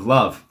full of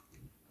love?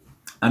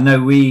 And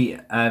now we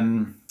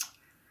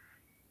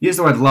use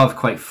the word love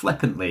quite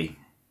flippantly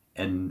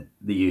in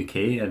the UK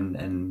and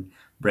in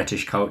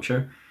British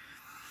culture.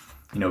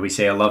 You know, we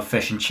say I love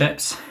fish and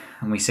chips,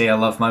 and we say I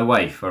love my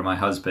wife or my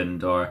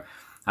husband, or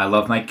I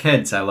love my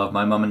kids, I love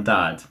my mum and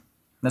dad.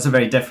 That's a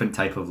very different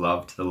type of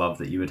love to the love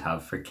that you would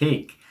have for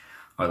cake,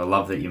 or the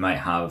love that you might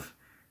have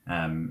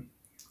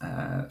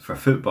for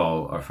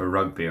football or for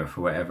rugby or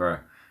for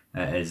whatever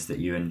it is that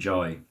you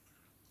enjoy.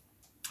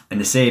 In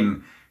the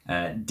same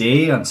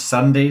day, on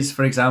Sundays,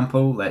 for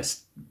example,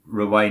 let's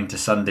rewind to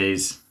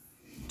Sundays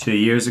 2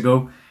 years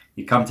ago,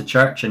 you come to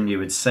church and you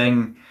would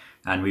sing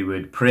and we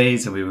would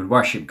praise and we would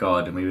worship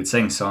God and we would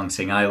sing songs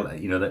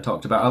that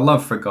talked about our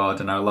love for God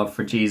and our love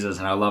for Jesus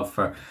and our love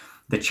for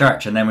the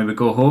church. And then we would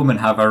go home and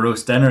have our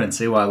roast dinner and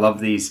say, well, I love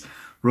these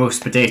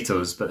roast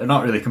potatoes, but they're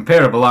not really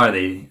comparable, are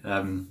they?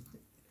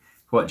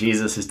 What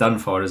Jesus has done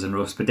for us in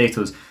roast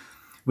potatoes.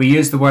 We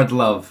use the word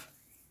love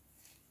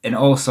in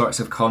all sorts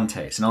of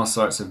contexts, in all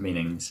sorts of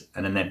meanings,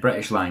 and in the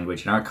British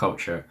language, in our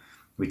culture,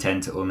 we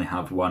tend to only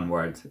have one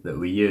word that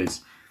we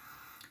use.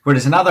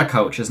 Whereas in other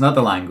cultures and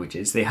other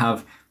languages, they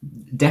have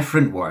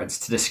different words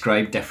to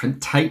describe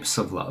different types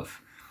of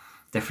love,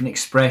 different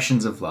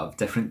expressions of love,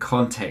 different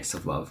contexts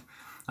of love.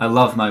 I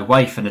love my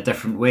wife in a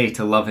different way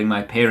to loving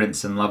my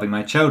parents and loving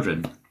my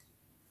children.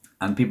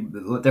 And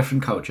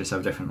different cultures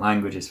have different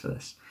languages for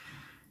this.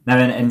 Now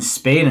in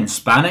Spain, in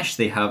Spanish,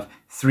 they have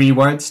 3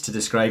 words to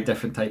describe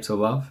different types of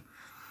love.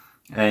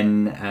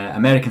 In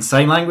American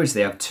Sign Language,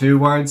 they have 2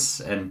 words.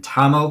 In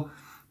Tamil,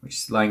 which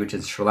is language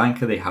in Sri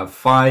Lanka, they have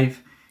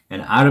 5.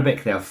 In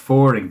Arabic, they have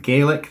 4. In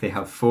Gaelic, they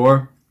have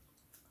 4.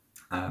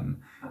 And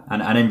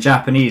in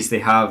Japanese, they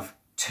have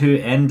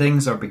 2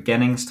 endings or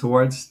beginnings to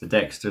words. The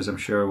Dexters, I'm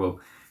sure, will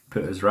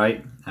put us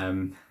right.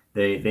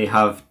 They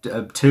have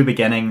 2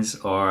 beginnings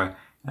or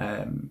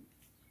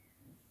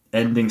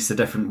endings to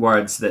different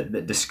words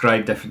that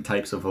describe different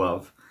types of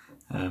love.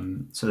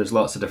 So there's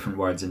lots of different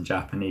words in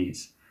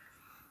Japanese.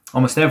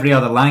 Almost every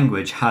other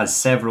language has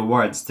several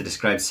words to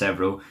describe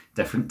several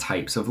different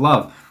types of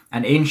love.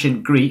 And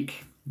ancient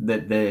Greek,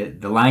 the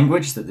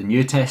language that the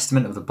New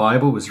Testament of the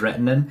Bible was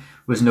written in,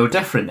 was no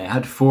different. It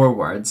had 4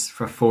 words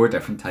for 4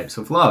 different types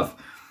of love.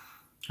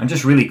 And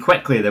just really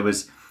quickly, there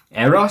was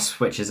eros,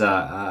 which is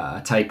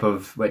a type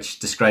of, which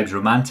describes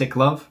romantic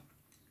love.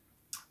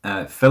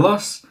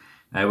 Philos,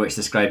 which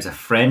describes a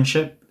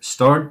friendship.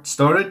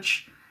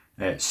 Storge,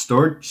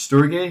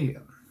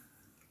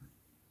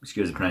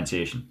 excuse the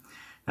pronunciation.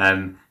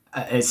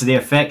 It's the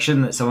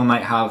affection that someone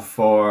might have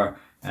for,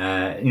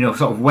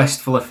 sort of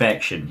wistful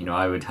affection.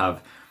 I would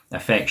have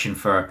affection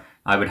for,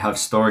 I would have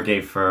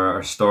storge for,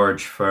 or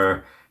storge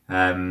for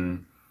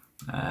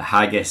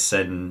haggis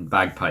and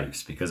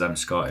bagpipes because I'm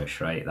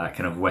Scottish, right? That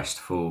kind of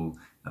wistful,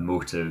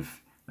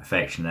 emotive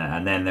affection.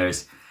 And then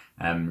there's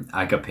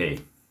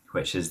agape,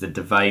 which is the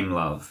divine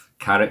love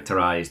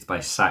characterized by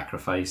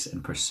sacrifice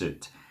in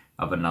pursuit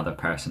of another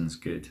person's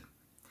good.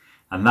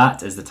 And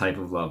that is the type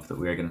of love that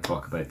we're going to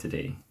talk about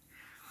today.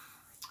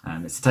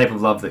 It's the type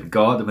of love that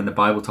God, when the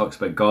Bible talks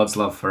about God's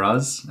love for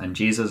us and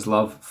Jesus'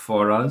 love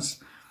for us,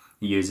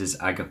 he uses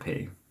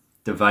agape,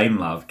 divine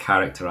love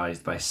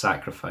characterized by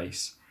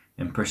sacrifice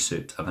in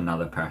pursuit of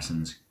another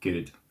person's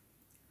good.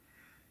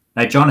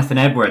 Now, Jonathan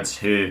Edwards,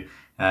 who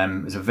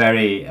is a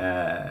very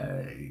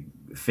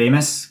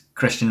famous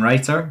Christian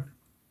writer,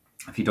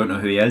 if you don't know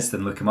who he is,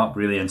 then look him up,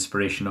 really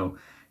inspirational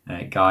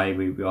guy.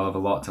 We all have a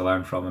lot to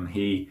learn from him.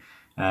 He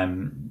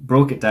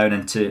broke it down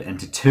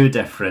into 2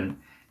 different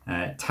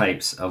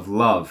types of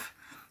love: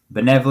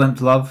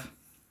 benevolent love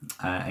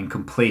and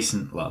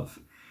complacent love.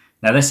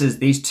 Now,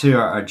 these 2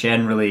 are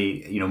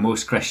generally,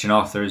 most Christian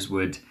authors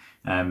would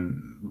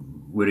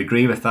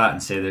agree with that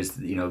and say there's,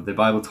 the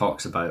Bible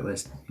talks about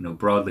this,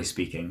 broadly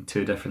speaking,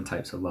 2 different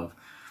types of love: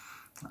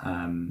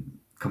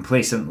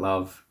 complacent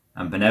love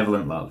and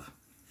benevolent love.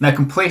 Now,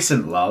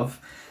 complacent love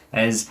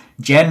is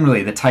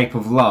generally the type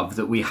of love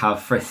that we have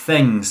for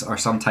things or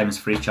sometimes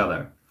for each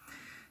other.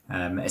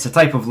 It's a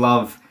type of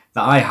love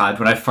that I had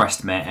when I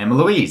first met Emma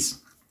Louise.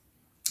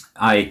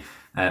 I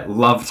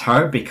loved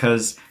her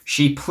because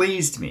she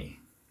pleased me.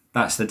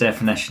 That's the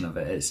definition of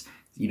it. It's,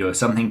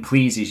 something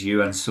pleases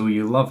you and so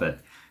you love it.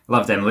 I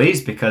loved Emma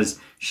Louise because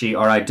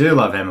I do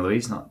love Emma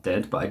Louise, not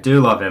did, but I do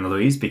love Emma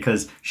Louise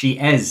because she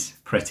is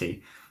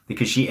pretty,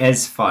 because she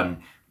is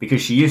fun,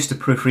 because she used to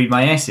proofread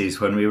my essays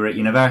when we were at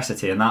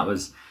university, and that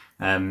was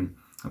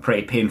a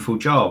pretty painful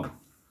job.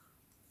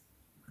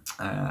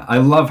 I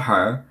love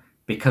her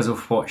because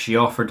of what she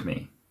offered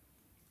me.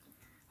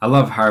 I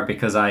love her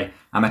because I'm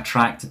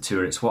attracted to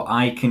her. It's what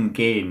I can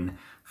gain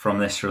from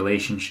this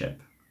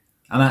relationship.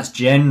 And that's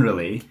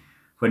generally,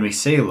 when we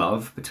say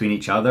love between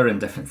each other and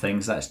different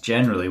things, that's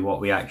generally what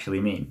we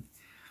actually mean.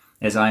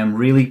 Is I am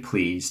really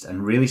pleased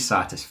and really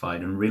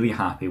satisfied and really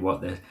happy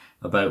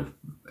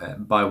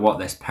by what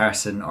this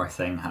person or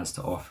thing has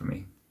to offer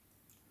me.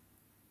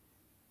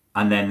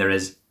 And then there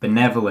is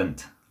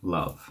benevolent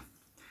love.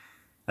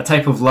 A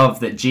type of love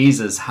that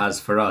Jesus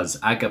has for us,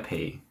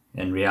 agape,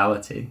 in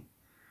reality.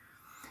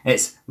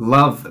 It's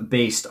love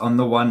based on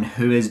the one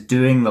who is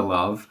doing the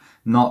love,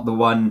 not the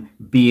one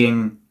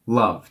being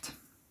loved.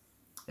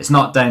 It's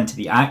not down to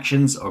the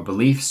actions or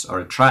beliefs or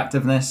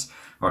attractiveness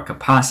or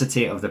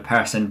capacity of the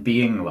person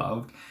being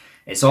loved.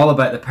 It's all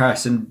about the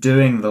person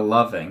doing the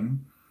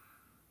loving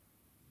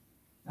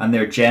and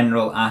their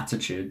general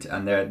attitude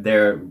and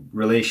their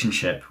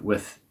relationship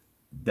with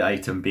the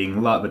item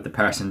being loved, with the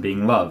person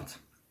being loved.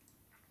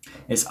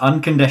 It's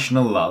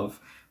unconditional love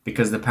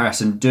because the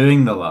person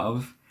doing the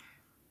love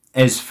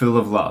is full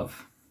of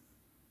love.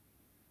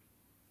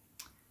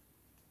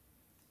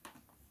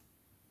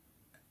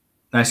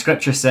 Now,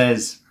 Scripture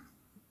says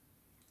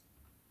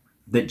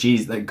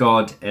that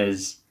God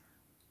is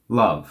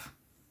love.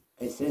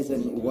 It says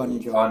in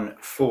 1 John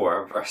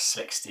 4, verse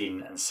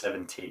 16 and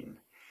 17,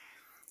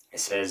 it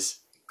says,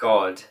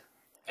 God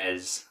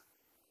is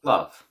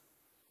love.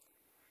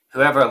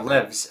 Whoever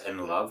lives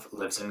in love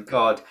lives in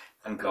God,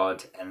 and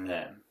God in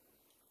them.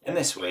 In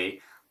this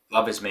way,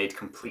 love is made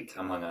complete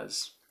among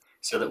us,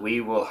 so that we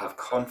will have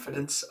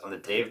confidence on the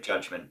day of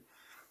judgment,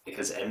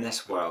 because in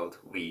this world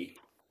we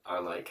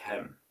are like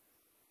him.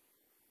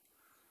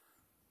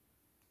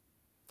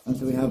 And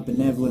so we have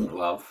benevolent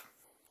love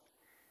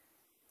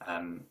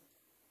and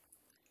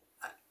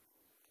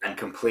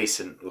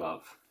complacent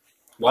love.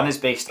 One is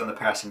based on the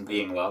person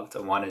being loved,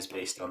 and one is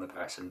based on the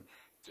person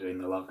doing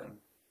the loving.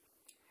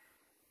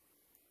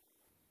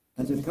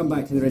 And so to come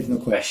back to the original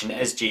question,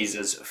 is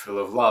Jesus full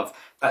of love?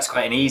 That's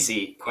quite an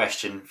easy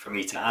question for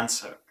me to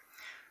answer.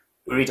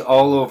 We read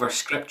all over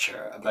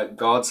Scripture about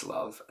God's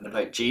love and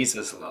about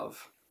Jesus'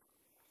 love,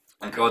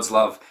 and God's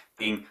love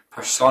being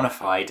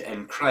personified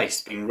in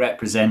Christ, being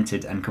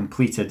represented and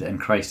completed in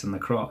Christ on the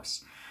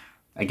cross.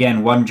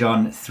 Again, 1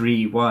 John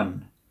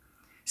 3:1.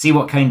 See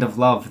what kind of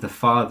love the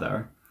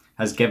Father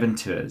has given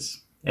to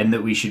us, in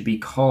that we should be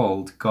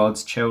called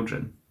God's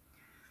children.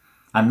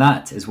 And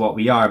that is what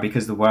we are,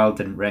 because the world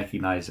didn't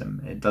recognize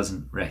him. It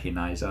doesn't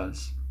recognize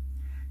us.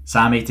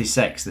 Psalm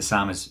 86, the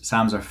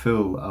Psalms are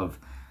full of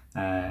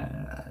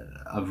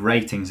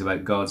writings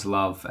about God's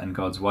love and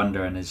God's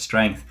wonder and his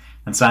strength.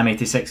 And Psalm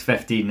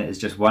 86:15 is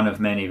just one of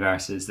many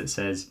verses that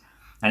says,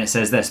 and it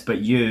says this,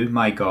 "But you,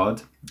 my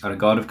God, are a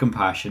God of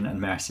compassion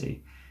and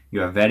mercy.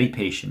 You are very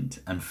patient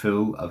and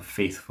full of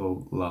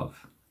faithful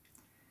love."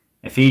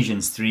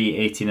 Ephesians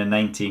 3:18 and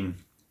 19,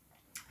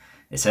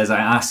 it says, "I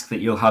ask that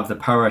you'll have the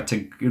power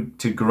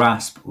to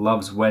grasp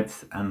love's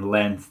width and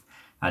length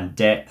and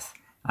depth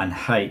and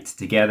height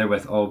together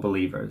with all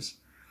believers.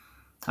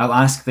 I'll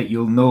ask that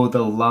you'll know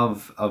the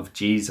love of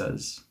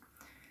Jesus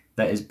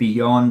that is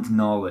beyond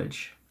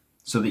knowledge,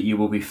 so that you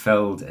will be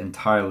filled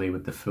entirely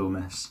with the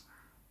fullness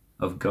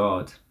of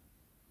God."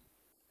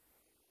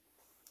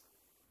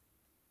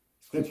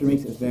 Scripture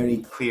makes it very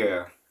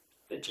clear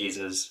that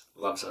Jesus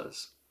loves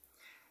us.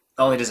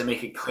 Not only does it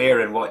make it clear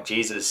in what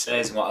Jesus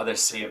says and what others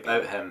say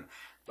about him,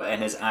 but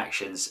in his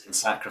actions in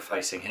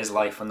sacrificing his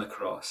life on the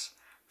cross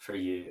for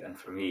you and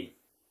for me.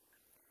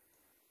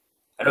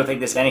 I don't think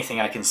there's anything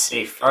I can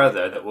say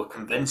further that will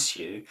convince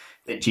you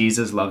that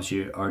Jesus loves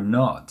you or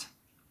not.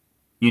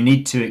 You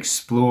need to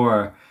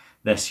explore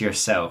this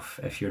yourself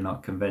if you're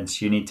not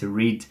convinced. You need to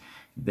read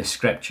the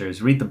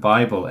Scriptures, read the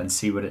Bible and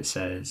see what it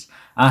says.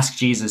 Ask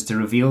Jesus to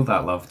reveal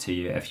that love to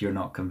you if you're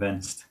not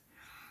convinced.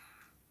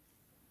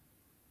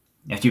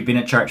 If you've been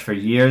at church for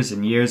years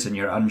and years and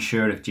you're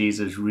unsure if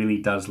Jesus really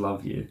does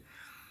love you,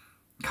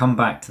 come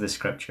back to the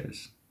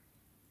Scriptures.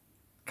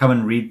 Come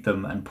and read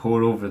them and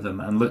pore over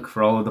them and look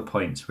for all of the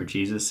points where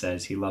Jesus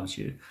says he loves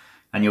you.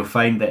 And you'll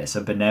find that it's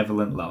a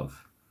benevolent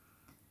love.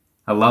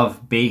 A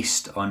love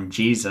based on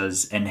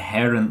Jesus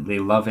inherently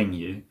loving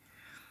you,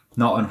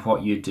 not on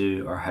what you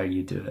do or how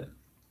you do it.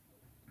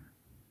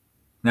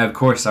 Now, of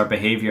course, our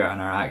behaviour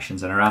and our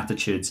actions and our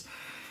attitudes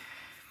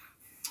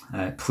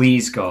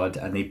please God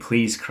and they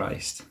please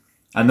Christ.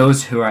 And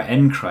those who are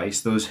in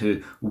Christ, those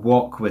who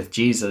walk with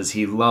Jesus,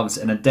 he loves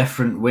in a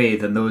different way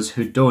than those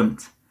who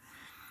don't.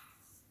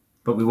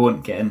 But we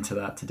won't get into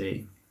that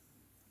today.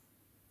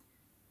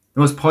 The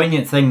most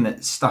poignant thing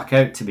that stuck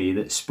out to me,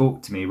 that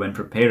spoke to me when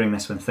preparing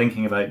this, when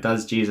thinking about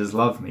does Jesus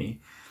love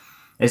me,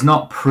 is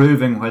not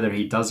proving whether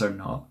he does or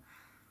not,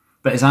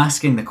 but is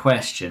asking the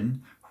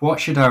question, what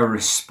should our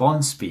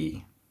response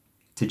be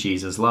to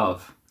Jesus'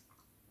 love?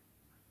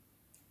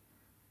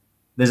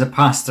 There's a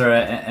pastor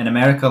in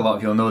America, a lot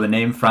of you'll know the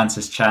name,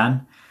 Francis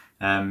Chan,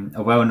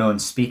 a well-known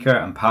speaker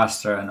and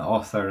pastor and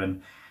author.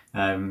 And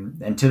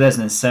in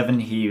 2007,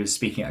 he was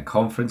speaking at a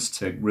conference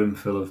to a room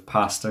full of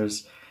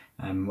pastors,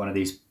 one of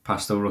these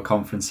pastoral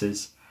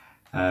conferences.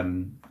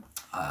 And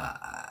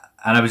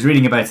I was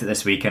reading about it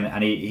this week,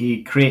 and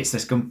he creates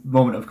this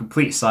moment of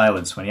complete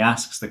silence when he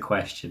asks the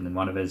question in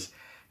one of his,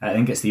 I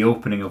think it's the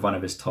opening of one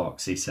of his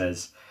talks. He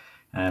says,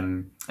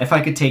 if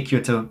I could take you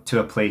to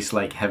a place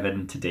like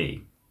heaven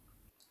today,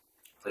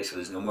 a place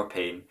where there's no more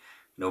pain,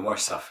 no more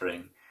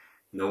suffering,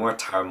 no more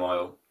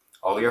turmoil,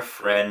 all your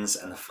friends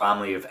and the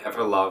family you've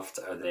ever loved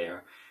are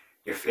there,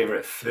 your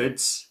favourite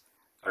foods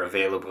are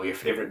available, your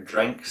favourite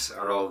drinks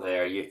are all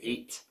there, you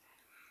eat,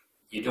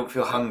 you don't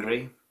feel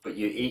hungry, but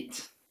you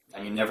eat,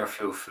 and you never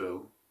feel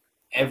full.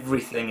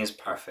 Everything is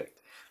perfect.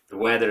 The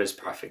weather is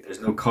perfect.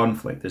 There's no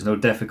conflict. There's no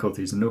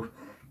difficulties.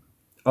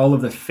 All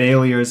of the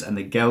failures and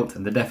the guilt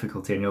and the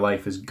difficulty in your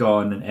life is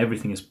gone, and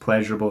everything is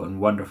pleasurable and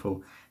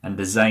wonderful and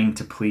designed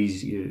to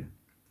please you.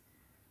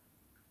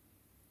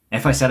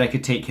 If I said I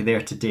could take you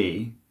there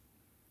today,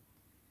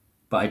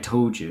 but I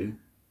told you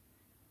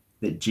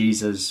that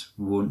Jesus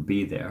won't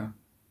be there,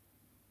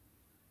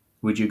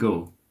 would you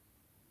go?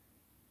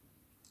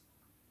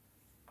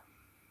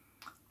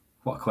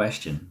 What a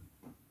question.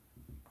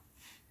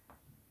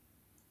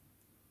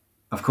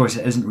 Of course,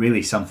 it isn't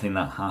really something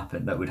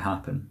that would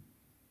happen.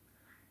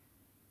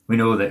 We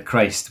know that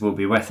Christ will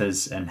be with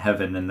us in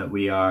heaven, and that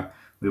we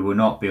will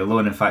not be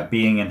alone. In fact,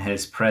 being in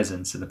his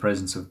presence, in the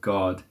presence of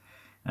God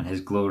and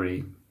his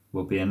glory,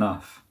 will be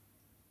enough.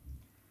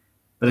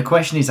 But the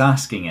question he's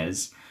asking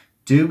is,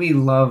 do we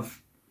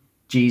love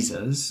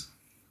Jesus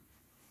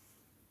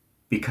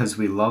because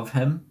we love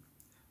him,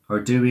 or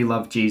do we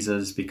love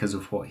Jesus because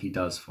of what he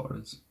does for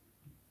us?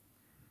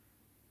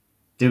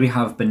 Do we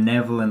have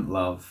benevolent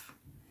love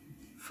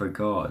for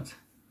God?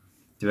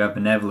 Do we have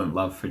benevolent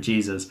love for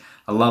Jesus?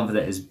 A love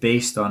that is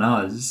based on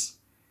us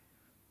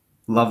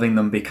loving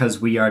them because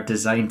we are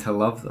designed to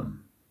love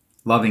them.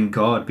 Loving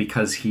God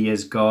because he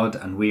is God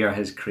and we are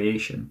his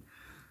creation.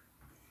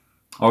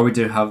 Or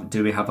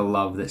do we have a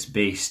love that's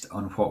based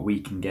on what we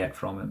can get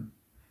from him,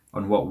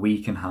 on what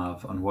we can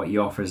have, on what he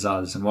offers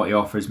us, and what he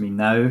offers me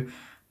now,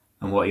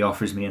 and what he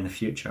offers me in the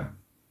future?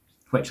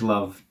 Which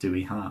love do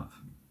we have?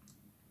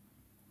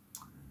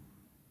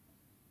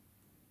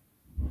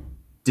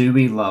 Do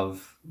we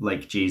love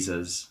like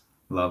Jesus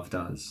loved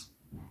us?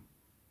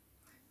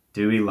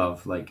 Do we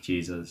love like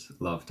Jesus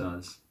loved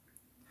us?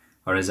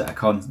 Or is it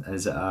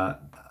the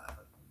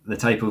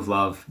type of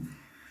love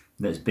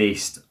that's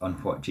based on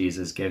what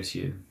Jesus gives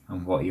you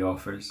and what he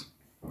offers?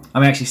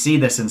 And we actually see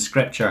this in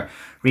scripture.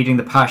 Reading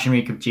the Passion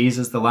Week of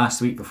Jesus, the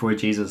last week before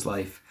Jesus'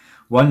 life,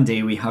 one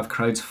day we have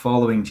crowds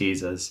following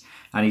Jesus,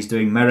 and he's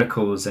doing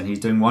miracles and he's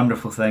doing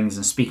wonderful things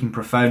and speaking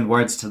profound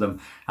words to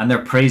them, and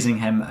they're praising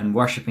him and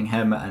worshipping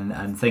him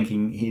and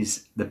thinking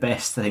he's the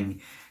best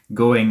thing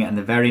going. And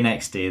the very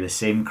next day the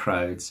same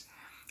crowds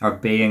are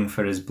baying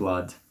for his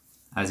blood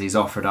as he's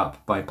offered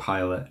up by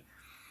Pilate.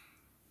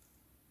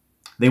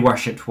 They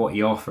worshipped what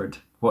he offered,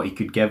 what he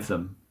could give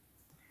them.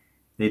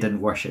 They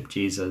didn't worship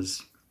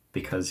Jesus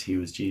because he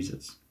was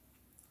Jesus.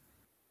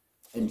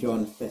 In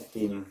John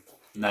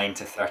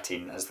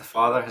 15:9-13, as the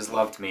Father has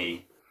loved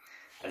me,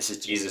 this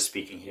is Jesus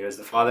speaking here, as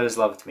the Father has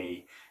loved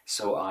me,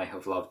 so I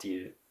have loved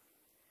you.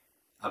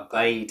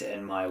 Abide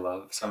in my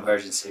love. Some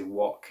versions say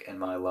walk in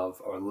my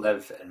love or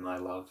live in my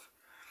love.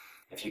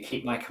 If you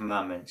keep my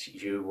commandments,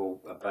 you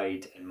will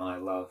abide in my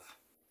love.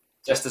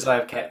 Just as I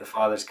have kept the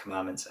Father's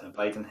commandments and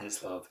abide in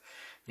his love,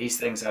 these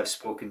things I have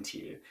spoken to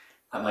you,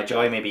 that my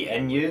joy may be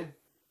in you,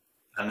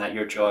 and that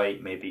your joy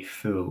may be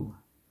full.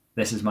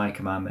 This is my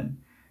commandment,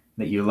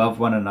 that you love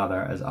one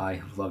another as I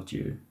have loved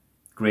you.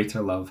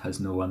 Greater love has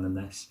no one than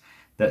this,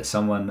 that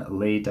someone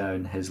lay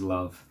down his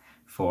love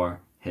for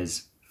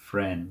his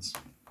friends.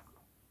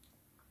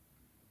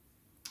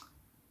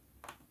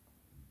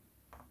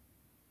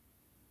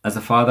 As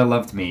the Father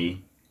loved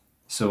me,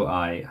 so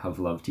I have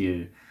loved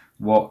you.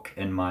 Walk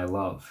in my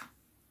love.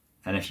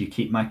 And if you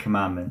keep my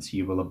commandments,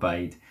 you will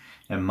abide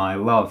in my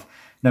love.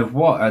 Now,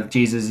 what are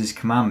Jesus'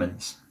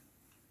 commandments?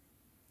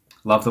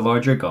 Love the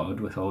Lord your God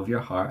with all of your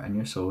heart and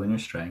your soul and your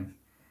strength,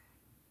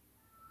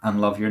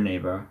 and love your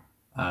neighbour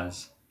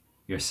as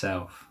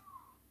yourself.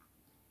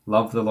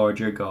 Love the Lord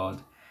your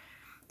God.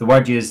 The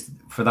word used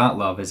for that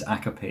love is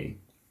agape.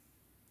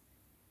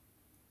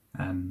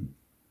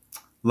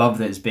 Love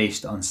that is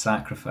based on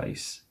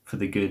sacrifice for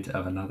the good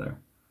of another.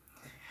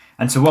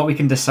 And so what we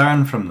can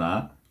discern from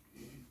that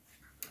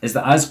is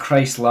that as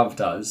Christ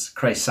loved us,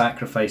 Christ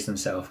sacrificed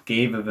himself,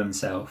 gave of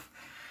himself,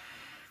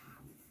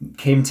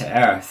 came to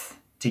earth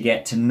to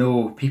get to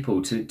know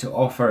people, to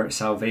offer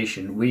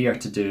salvation. We are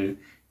to do,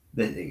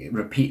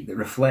 replicate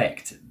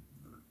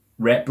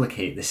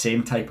the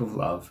same type of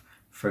love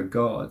for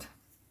God.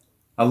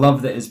 A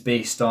love that is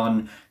based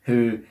on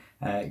who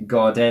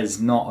God is,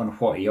 not on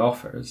what he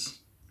offers.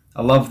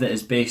 A love that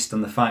is based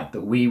on the fact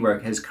that we were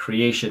his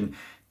creation,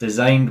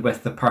 designed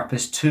with the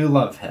purpose to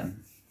love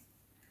him.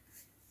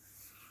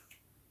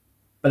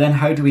 But then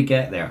how do we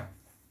get there?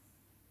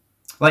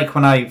 Like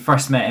when I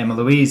first met Emma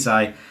Louise,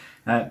 I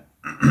had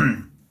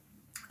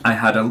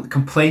a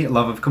complete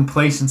love of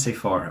complacency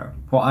for her,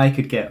 what I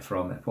could get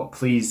from it, what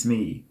pleased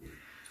me.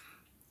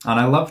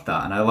 And I loved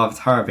that, and I loved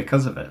her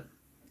because of it.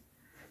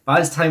 But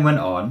as time went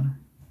on,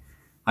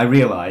 I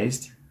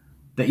realised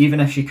that even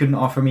if she couldn't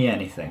offer me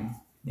anything,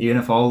 even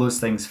if all those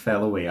things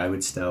fell away, I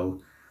would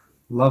still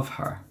love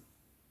her,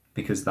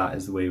 because that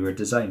is the way we're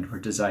designed. We're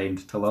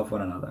designed to love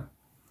one another.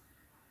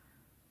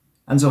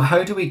 And so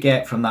how do we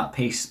get from that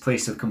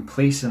place of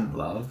complacent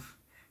love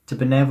to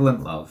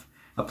benevolent love?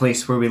 A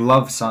place where we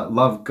love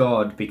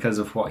God because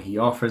of what he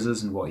offers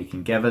us and what he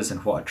can give us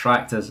and what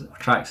attracts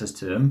us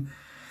to him,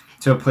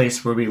 to a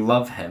place where we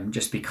love him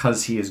just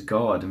because he is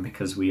God and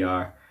because we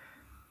are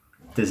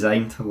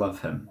designed to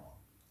love him.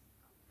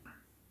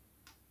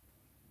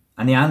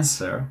 And the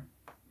answer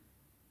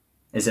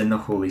is in the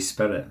Holy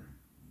Spirit.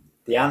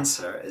 The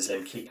answer is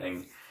in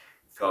keeping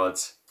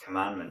God's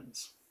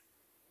commandments.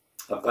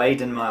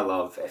 Abide in my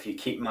love. If you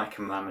keep my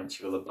commandments,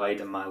 you will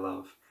abide in my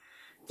love.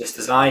 Just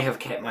as I have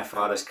kept my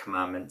Father's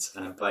commandments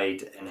and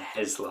abide in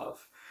his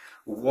love.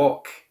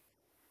 Walk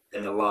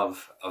in the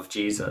love of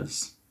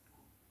Jesus.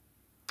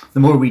 The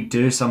more we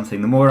do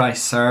something, the more I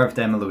served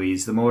Emma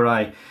Louise, the more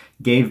I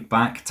gave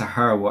back to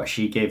her what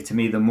she gave to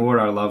me, the more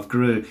our love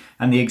grew.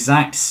 And the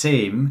exact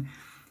same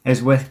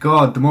is with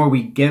God. The more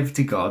we give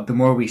to God, the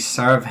more we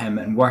serve him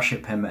and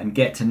worship him and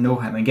get to know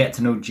him and get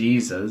to know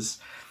Jesus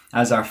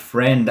as our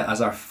friend,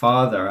 as our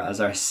Father, as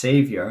our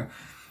Saviour,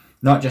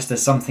 not just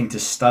as something to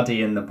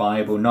study in the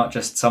Bible, not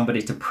just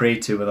somebody to pray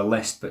to with a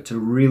list, but to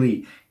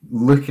really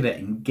look at it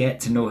and get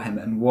to know him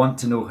and want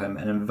to know him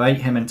and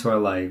invite him into our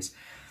lives,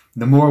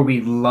 the more we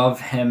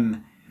love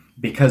him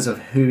because of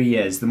who he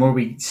is, the more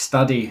we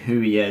study who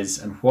he is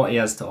and what he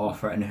has to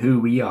offer and who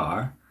we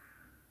are,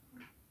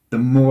 the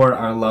more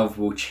our love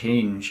will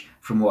change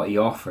from what he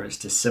offers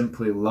to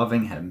simply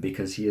loving him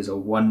because he is a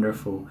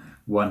wonderful,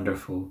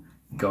 wonderful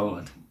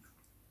God.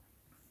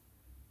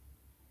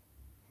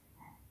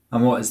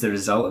 And what is the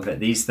result of it?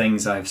 These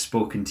things I have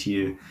spoken to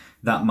you,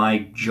 that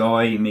my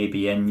joy may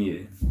be in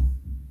you.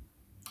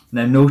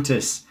 Now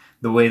notice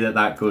the way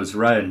that goes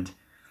round.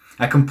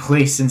 A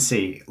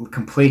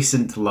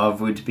complacent love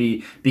would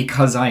be,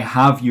 because I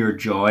have your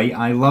joy,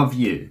 I love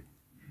you.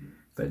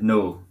 But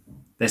no,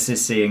 this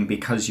is saying,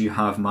 because you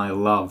have my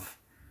love,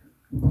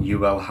 you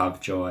will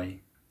have joy.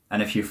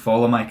 And if you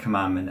follow my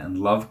commandment and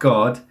love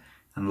God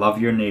and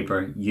love your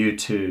neighbour, you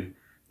too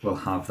will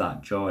have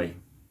that joy.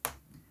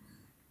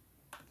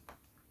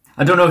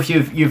 I don't know if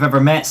you've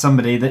ever met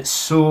somebody that's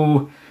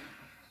so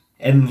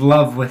in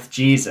love with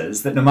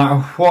Jesus that no matter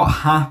what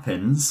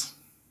happens,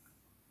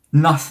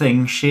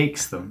 nothing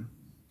shakes them.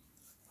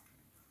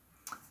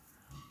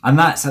 And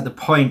that's at the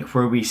point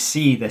where we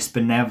see this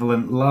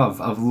benevolent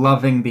love of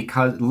loving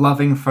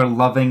for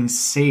loving's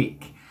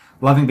sake,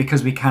 loving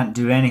because we can't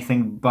do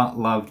anything but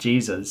love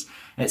Jesus.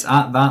 It's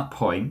at that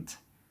point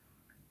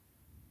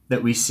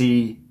that we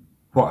see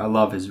what our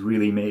love is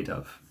really made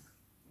of.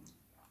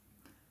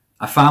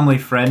 A family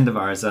friend of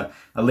ours, a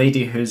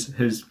lady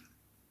whose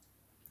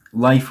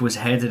life was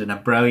headed in a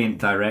brilliant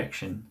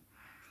direction.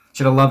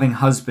 She had a loving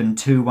husband,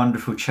 2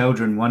 wonderful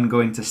children, one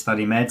going to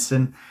study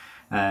medicine,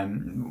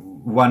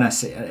 one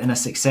in a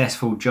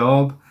successful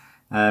job.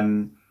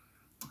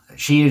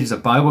 She is a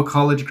Bible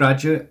college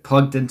graduate,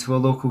 plugged into a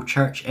local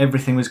church.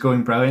 Everything was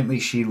going brilliantly.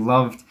 She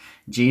loved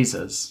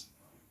Jesus.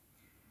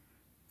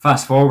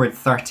 Fast forward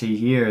 30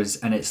 years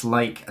and it's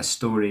like a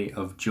story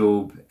of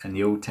Job in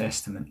the Old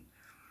Testament.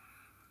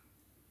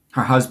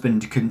 Her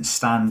husband couldn't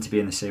stand to be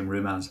in the same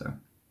room as her.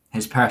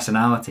 His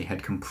personality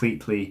had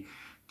completely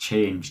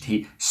changed.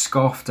 He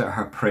scoffed at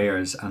her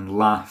prayers and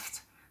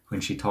laughed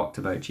when she talked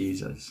about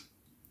Jesus.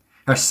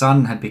 Her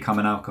son had become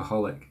an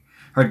alcoholic.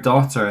 Her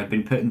daughter had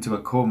been put into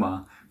a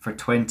coma for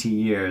 20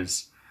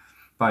 years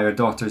by her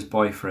daughter's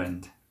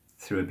boyfriend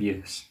through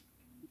abuse.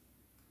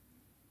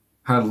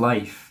 Her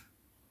life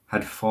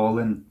had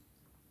fallen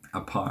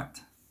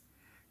apart.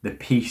 The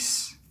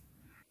peace,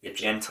 the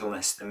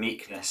gentleness, the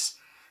meekness,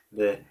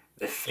 the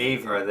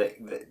favour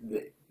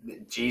that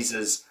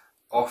Jesus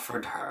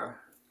offered her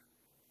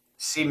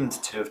seemed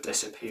to have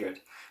disappeared.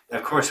 Now,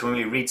 of course, when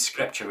we read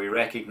scripture, we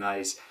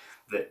recognise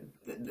that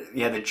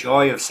the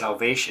joy of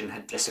salvation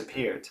had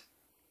disappeared.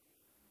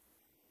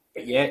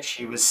 But yet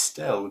she was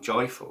still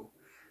joyful.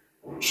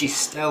 She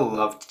still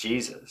loved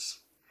Jesus.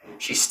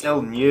 She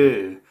still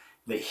knew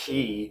that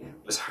he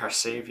was her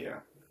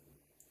saviour.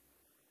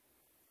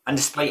 And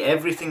despite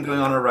everything going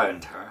on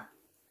around her,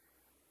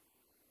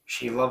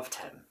 she loved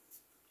him.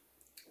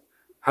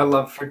 Her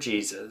love for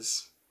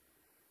Jesus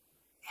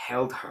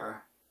held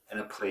her in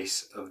a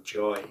place of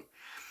joy.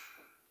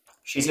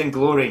 She's in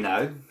glory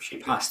now. She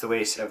passed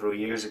away several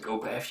years ago,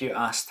 but if you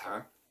asked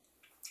her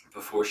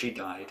before she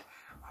died,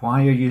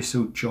 why are you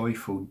so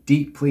joyful,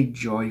 deeply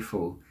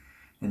joyful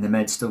in the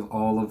midst of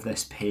all of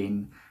this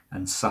pain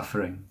and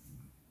suffering?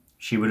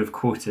 She would have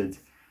quoted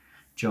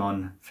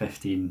John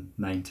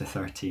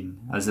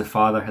 15:9-13. As the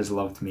Father has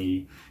loved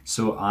me,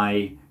 so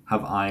I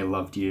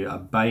loved you.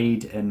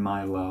 Abide in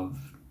my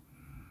love.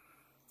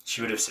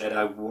 She would have said,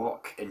 I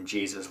walk in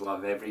Jesus'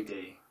 love every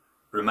day,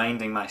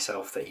 reminding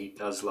myself that he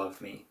does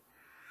love me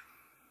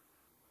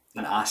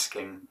and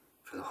asking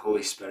for the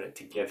Holy Spirit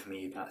to give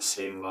me that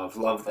same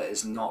love that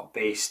is not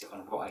based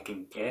on what I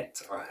can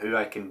get or who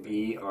I can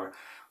be or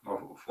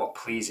what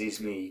pleases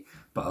me,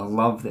 but a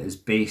love that is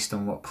based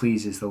on what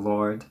pleases the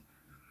Lord,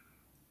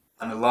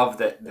 and a love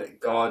that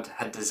God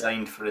had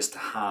designed for us to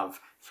have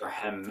for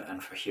him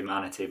and for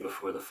humanity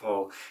before the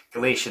fall.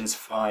 Galatians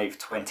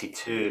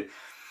 5:22,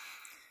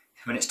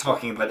 when it's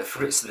talking about the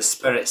fruits of the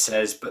Spirit,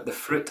 says, but the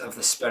fruit of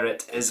the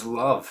Spirit is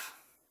love.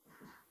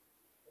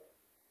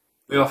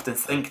 We often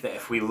think that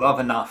if we love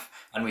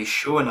enough and we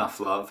show enough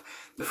love,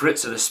 the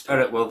fruits of the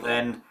Spirit will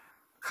then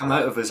come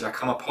out of us or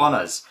come upon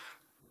us.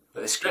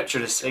 But the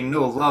scripture is saying,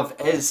 no, love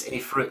is a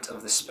fruit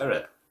of the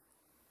Spirit.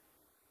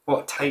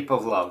 What type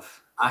of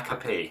love?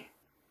 Agape.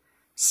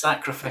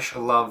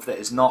 Sacrificial love that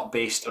is not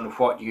based on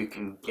what you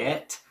can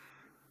get,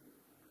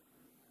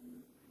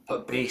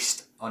 but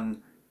based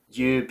on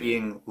you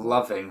being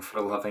loving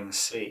for loving's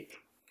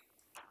sake.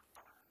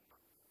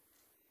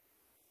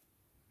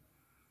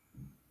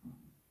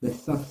 The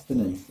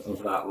sustenance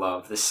of that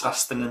love, the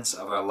sustenance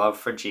of our love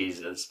for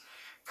Jesus,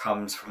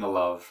 comes from a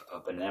love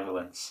of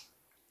benevolence.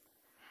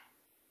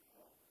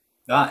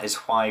 That is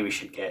why we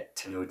should get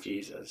to know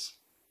Jesus.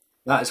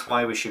 That is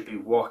why we should be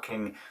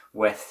walking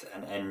with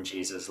and in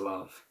Jesus'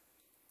 love.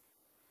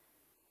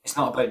 It's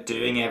not about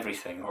doing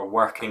everything or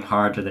working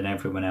harder than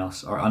everyone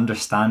else or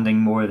understanding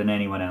more than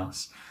anyone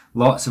else.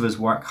 Lots of us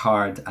work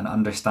hard and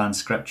understand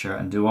scripture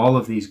and do all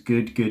of these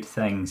good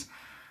things,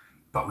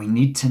 but we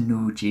need to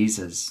know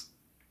Jesus,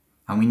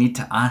 and we need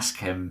to ask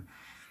him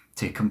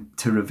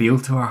to reveal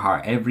to our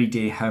heart every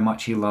day how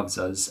much he loves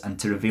us, and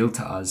to reveal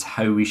to us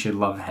how we should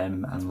love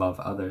him and love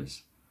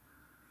others.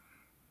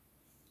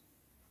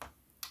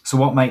 So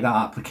what might that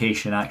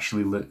application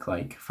actually look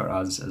like for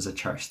us as a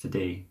church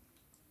today?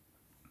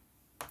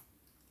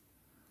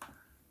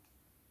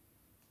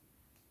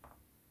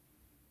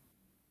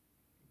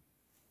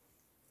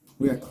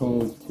 We are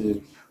called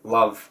to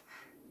love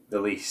the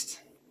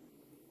least.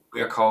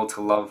 We are called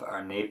to love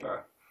our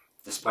neighbour,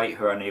 despite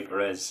who our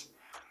neighbour is.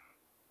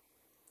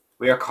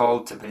 We are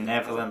called to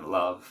benevolent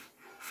love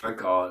for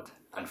God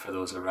and for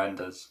those around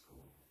us.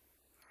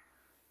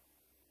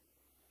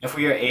 If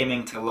we are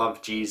aiming to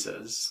love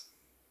Jesus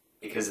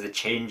because of the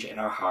change in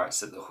our hearts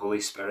that the Holy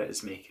Spirit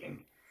is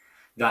making,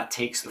 that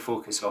takes the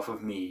focus off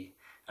of me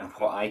and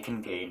what I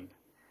can gain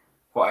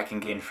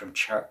from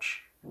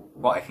church,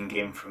 what I can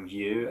gain from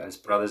you as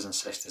brothers and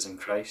sisters in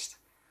Christ,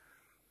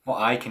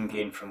 what I can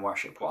gain from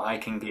worship, what I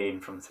can gain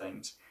from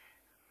things.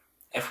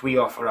 If we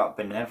offer up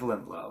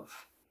benevolent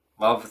love,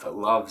 love that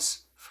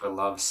loves for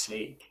love's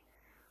sake,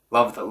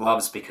 love that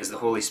loves because the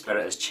Holy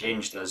Spirit has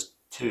changed us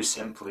to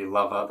simply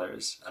love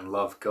others and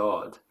love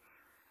God,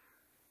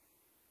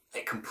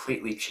 it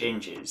completely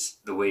changes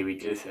the way we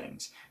do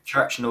things.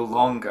 Church no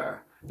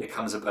longer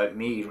becomes about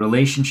me.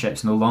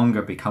 Relationships no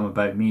longer become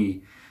about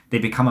me. They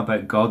become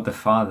about God the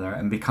Father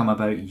and become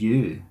about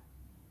you.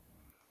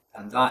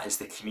 And that is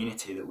the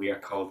community that we are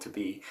called to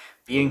be.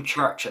 Being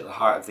church at the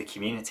heart of the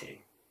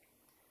community.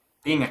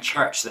 Being a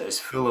church that is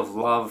full of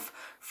love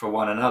for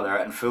one another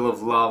and full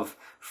of love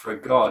for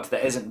God,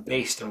 that isn't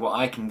based on what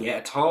I can get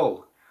at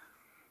all.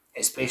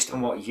 It's based on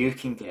what you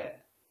can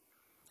get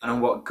and on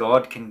what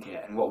God can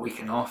get and what we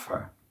can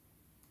offer.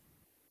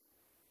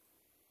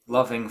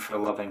 Loving for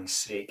loving's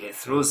sake. It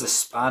throws a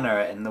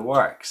spanner in the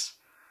works.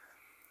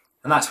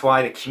 And that's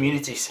why the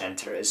community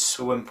centre is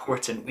so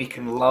important. We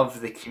can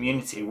love the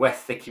community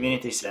with the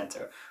community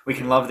centre. We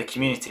can love the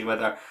community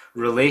with our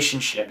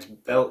relationships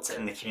built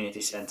in the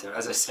community centre.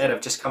 As I said, I've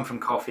just come from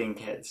Coffee and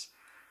Kids.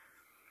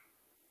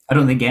 I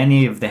don't think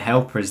any of the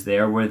helpers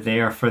there were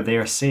there for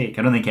their sake.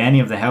 I don't think any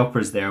of the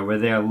helpers there were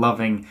there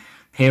loving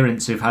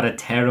parents who've had a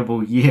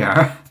terrible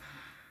year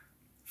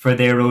for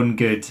their own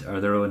good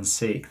or their own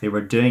sake. They were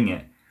doing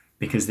it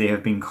because they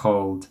have been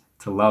called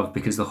to love,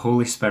 because the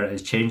Holy Spirit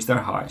has changed their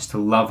hearts to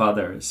love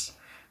others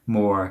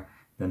more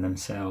than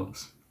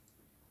themselves.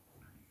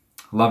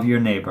 Love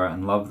your neighbour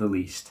and love the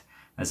least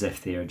as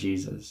if they are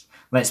Jesus.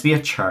 Let's be a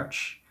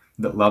church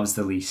that loves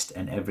the least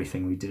in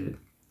everything we do.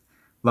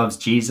 Loves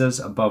Jesus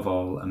above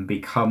all and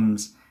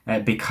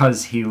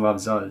because he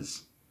loves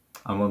us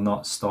and will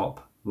not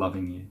stop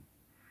loving you.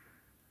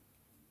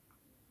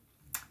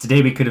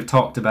 Today we could have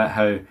talked about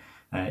how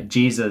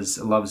Jesus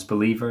loves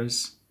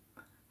believers,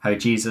 how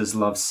Jesus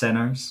loves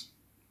sinners.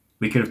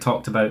 We could have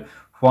talked about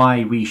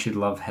why we should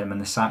love him and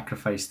the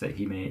sacrifice that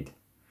he made.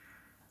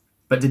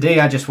 But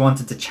today I just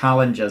wanted to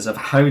challenge us of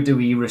how do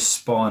we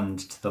respond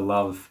to the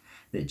love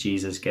that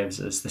Jesus gives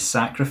us, the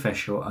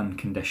sacrificial,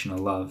 unconditional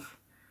love.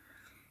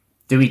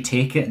 Do we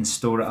take it and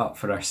store it up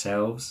for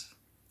ourselves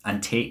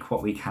and take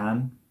what we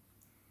can?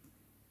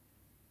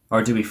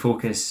 Or do we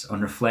focus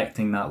on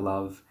reflecting that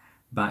love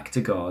back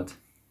to God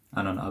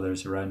and on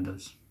others around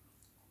us?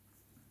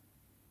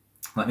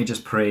 Let me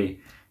just pray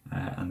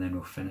and then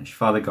we'll finish.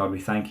 Father God, we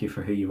thank you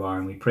for who you are,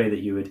 and we pray that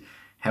you would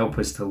help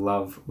us to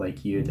love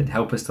like you did.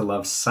 Help us to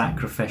love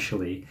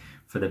sacrificially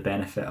for the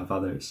benefit of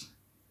others.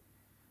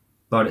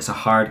 Lord, it's a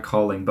hard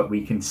calling, but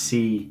we can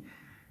see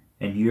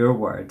in your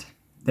word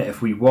that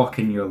if we walk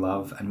in your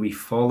love and we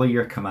follow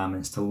your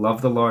commandments to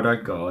love the Lord our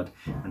God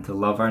and to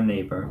love our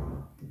neighbour,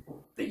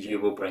 that you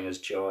will bring us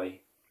joy.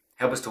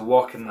 Help us to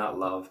walk in that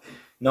love,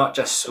 not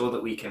just so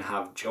that we can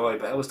have joy,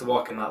 but help us to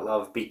walk in that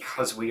love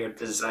because we are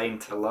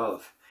designed to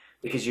love,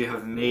 because you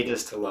have made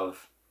us to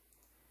love.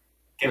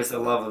 Give us the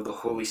love of the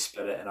Holy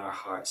Spirit in our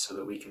hearts so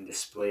that we can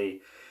display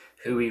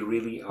who we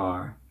really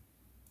are,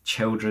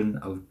 children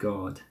of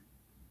God.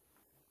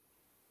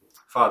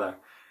 Father,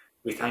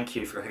 we thank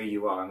you for who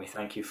you are, and we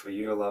thank you for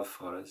your love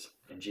for us.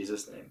 In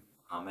Jesus' name,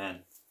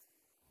 amen.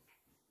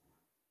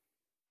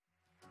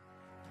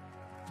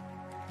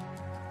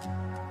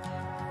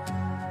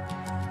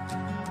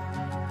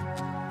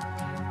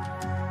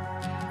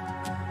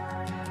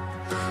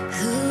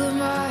 Who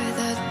am I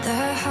that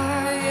the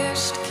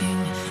highest king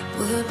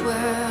would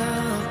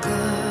welcome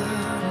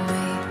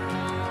me?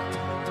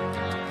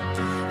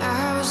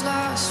 I was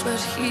lost,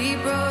 but he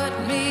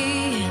brought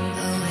me in.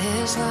 Oh,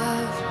 his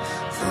love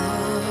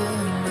for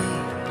me.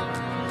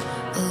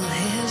 Oh,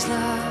 his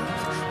love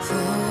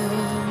for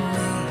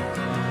me.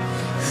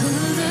 Who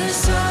the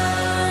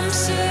Son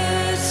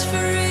sets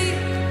free,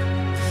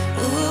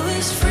 oh,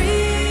 is free.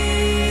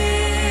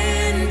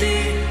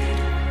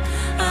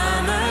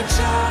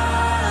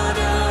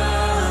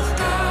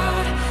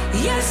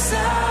 Yes, I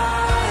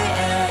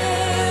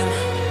am.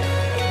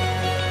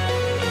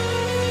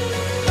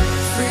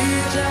 Free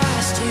at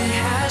last, he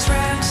has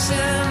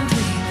ransomed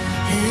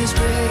His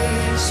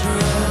grace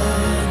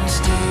runs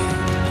deep.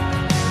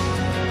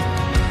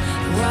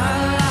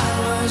 While I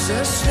was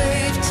a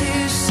slave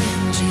to sin,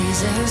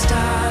 Jesus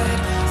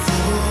died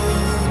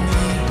for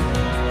me.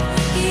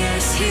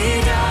 Yes, He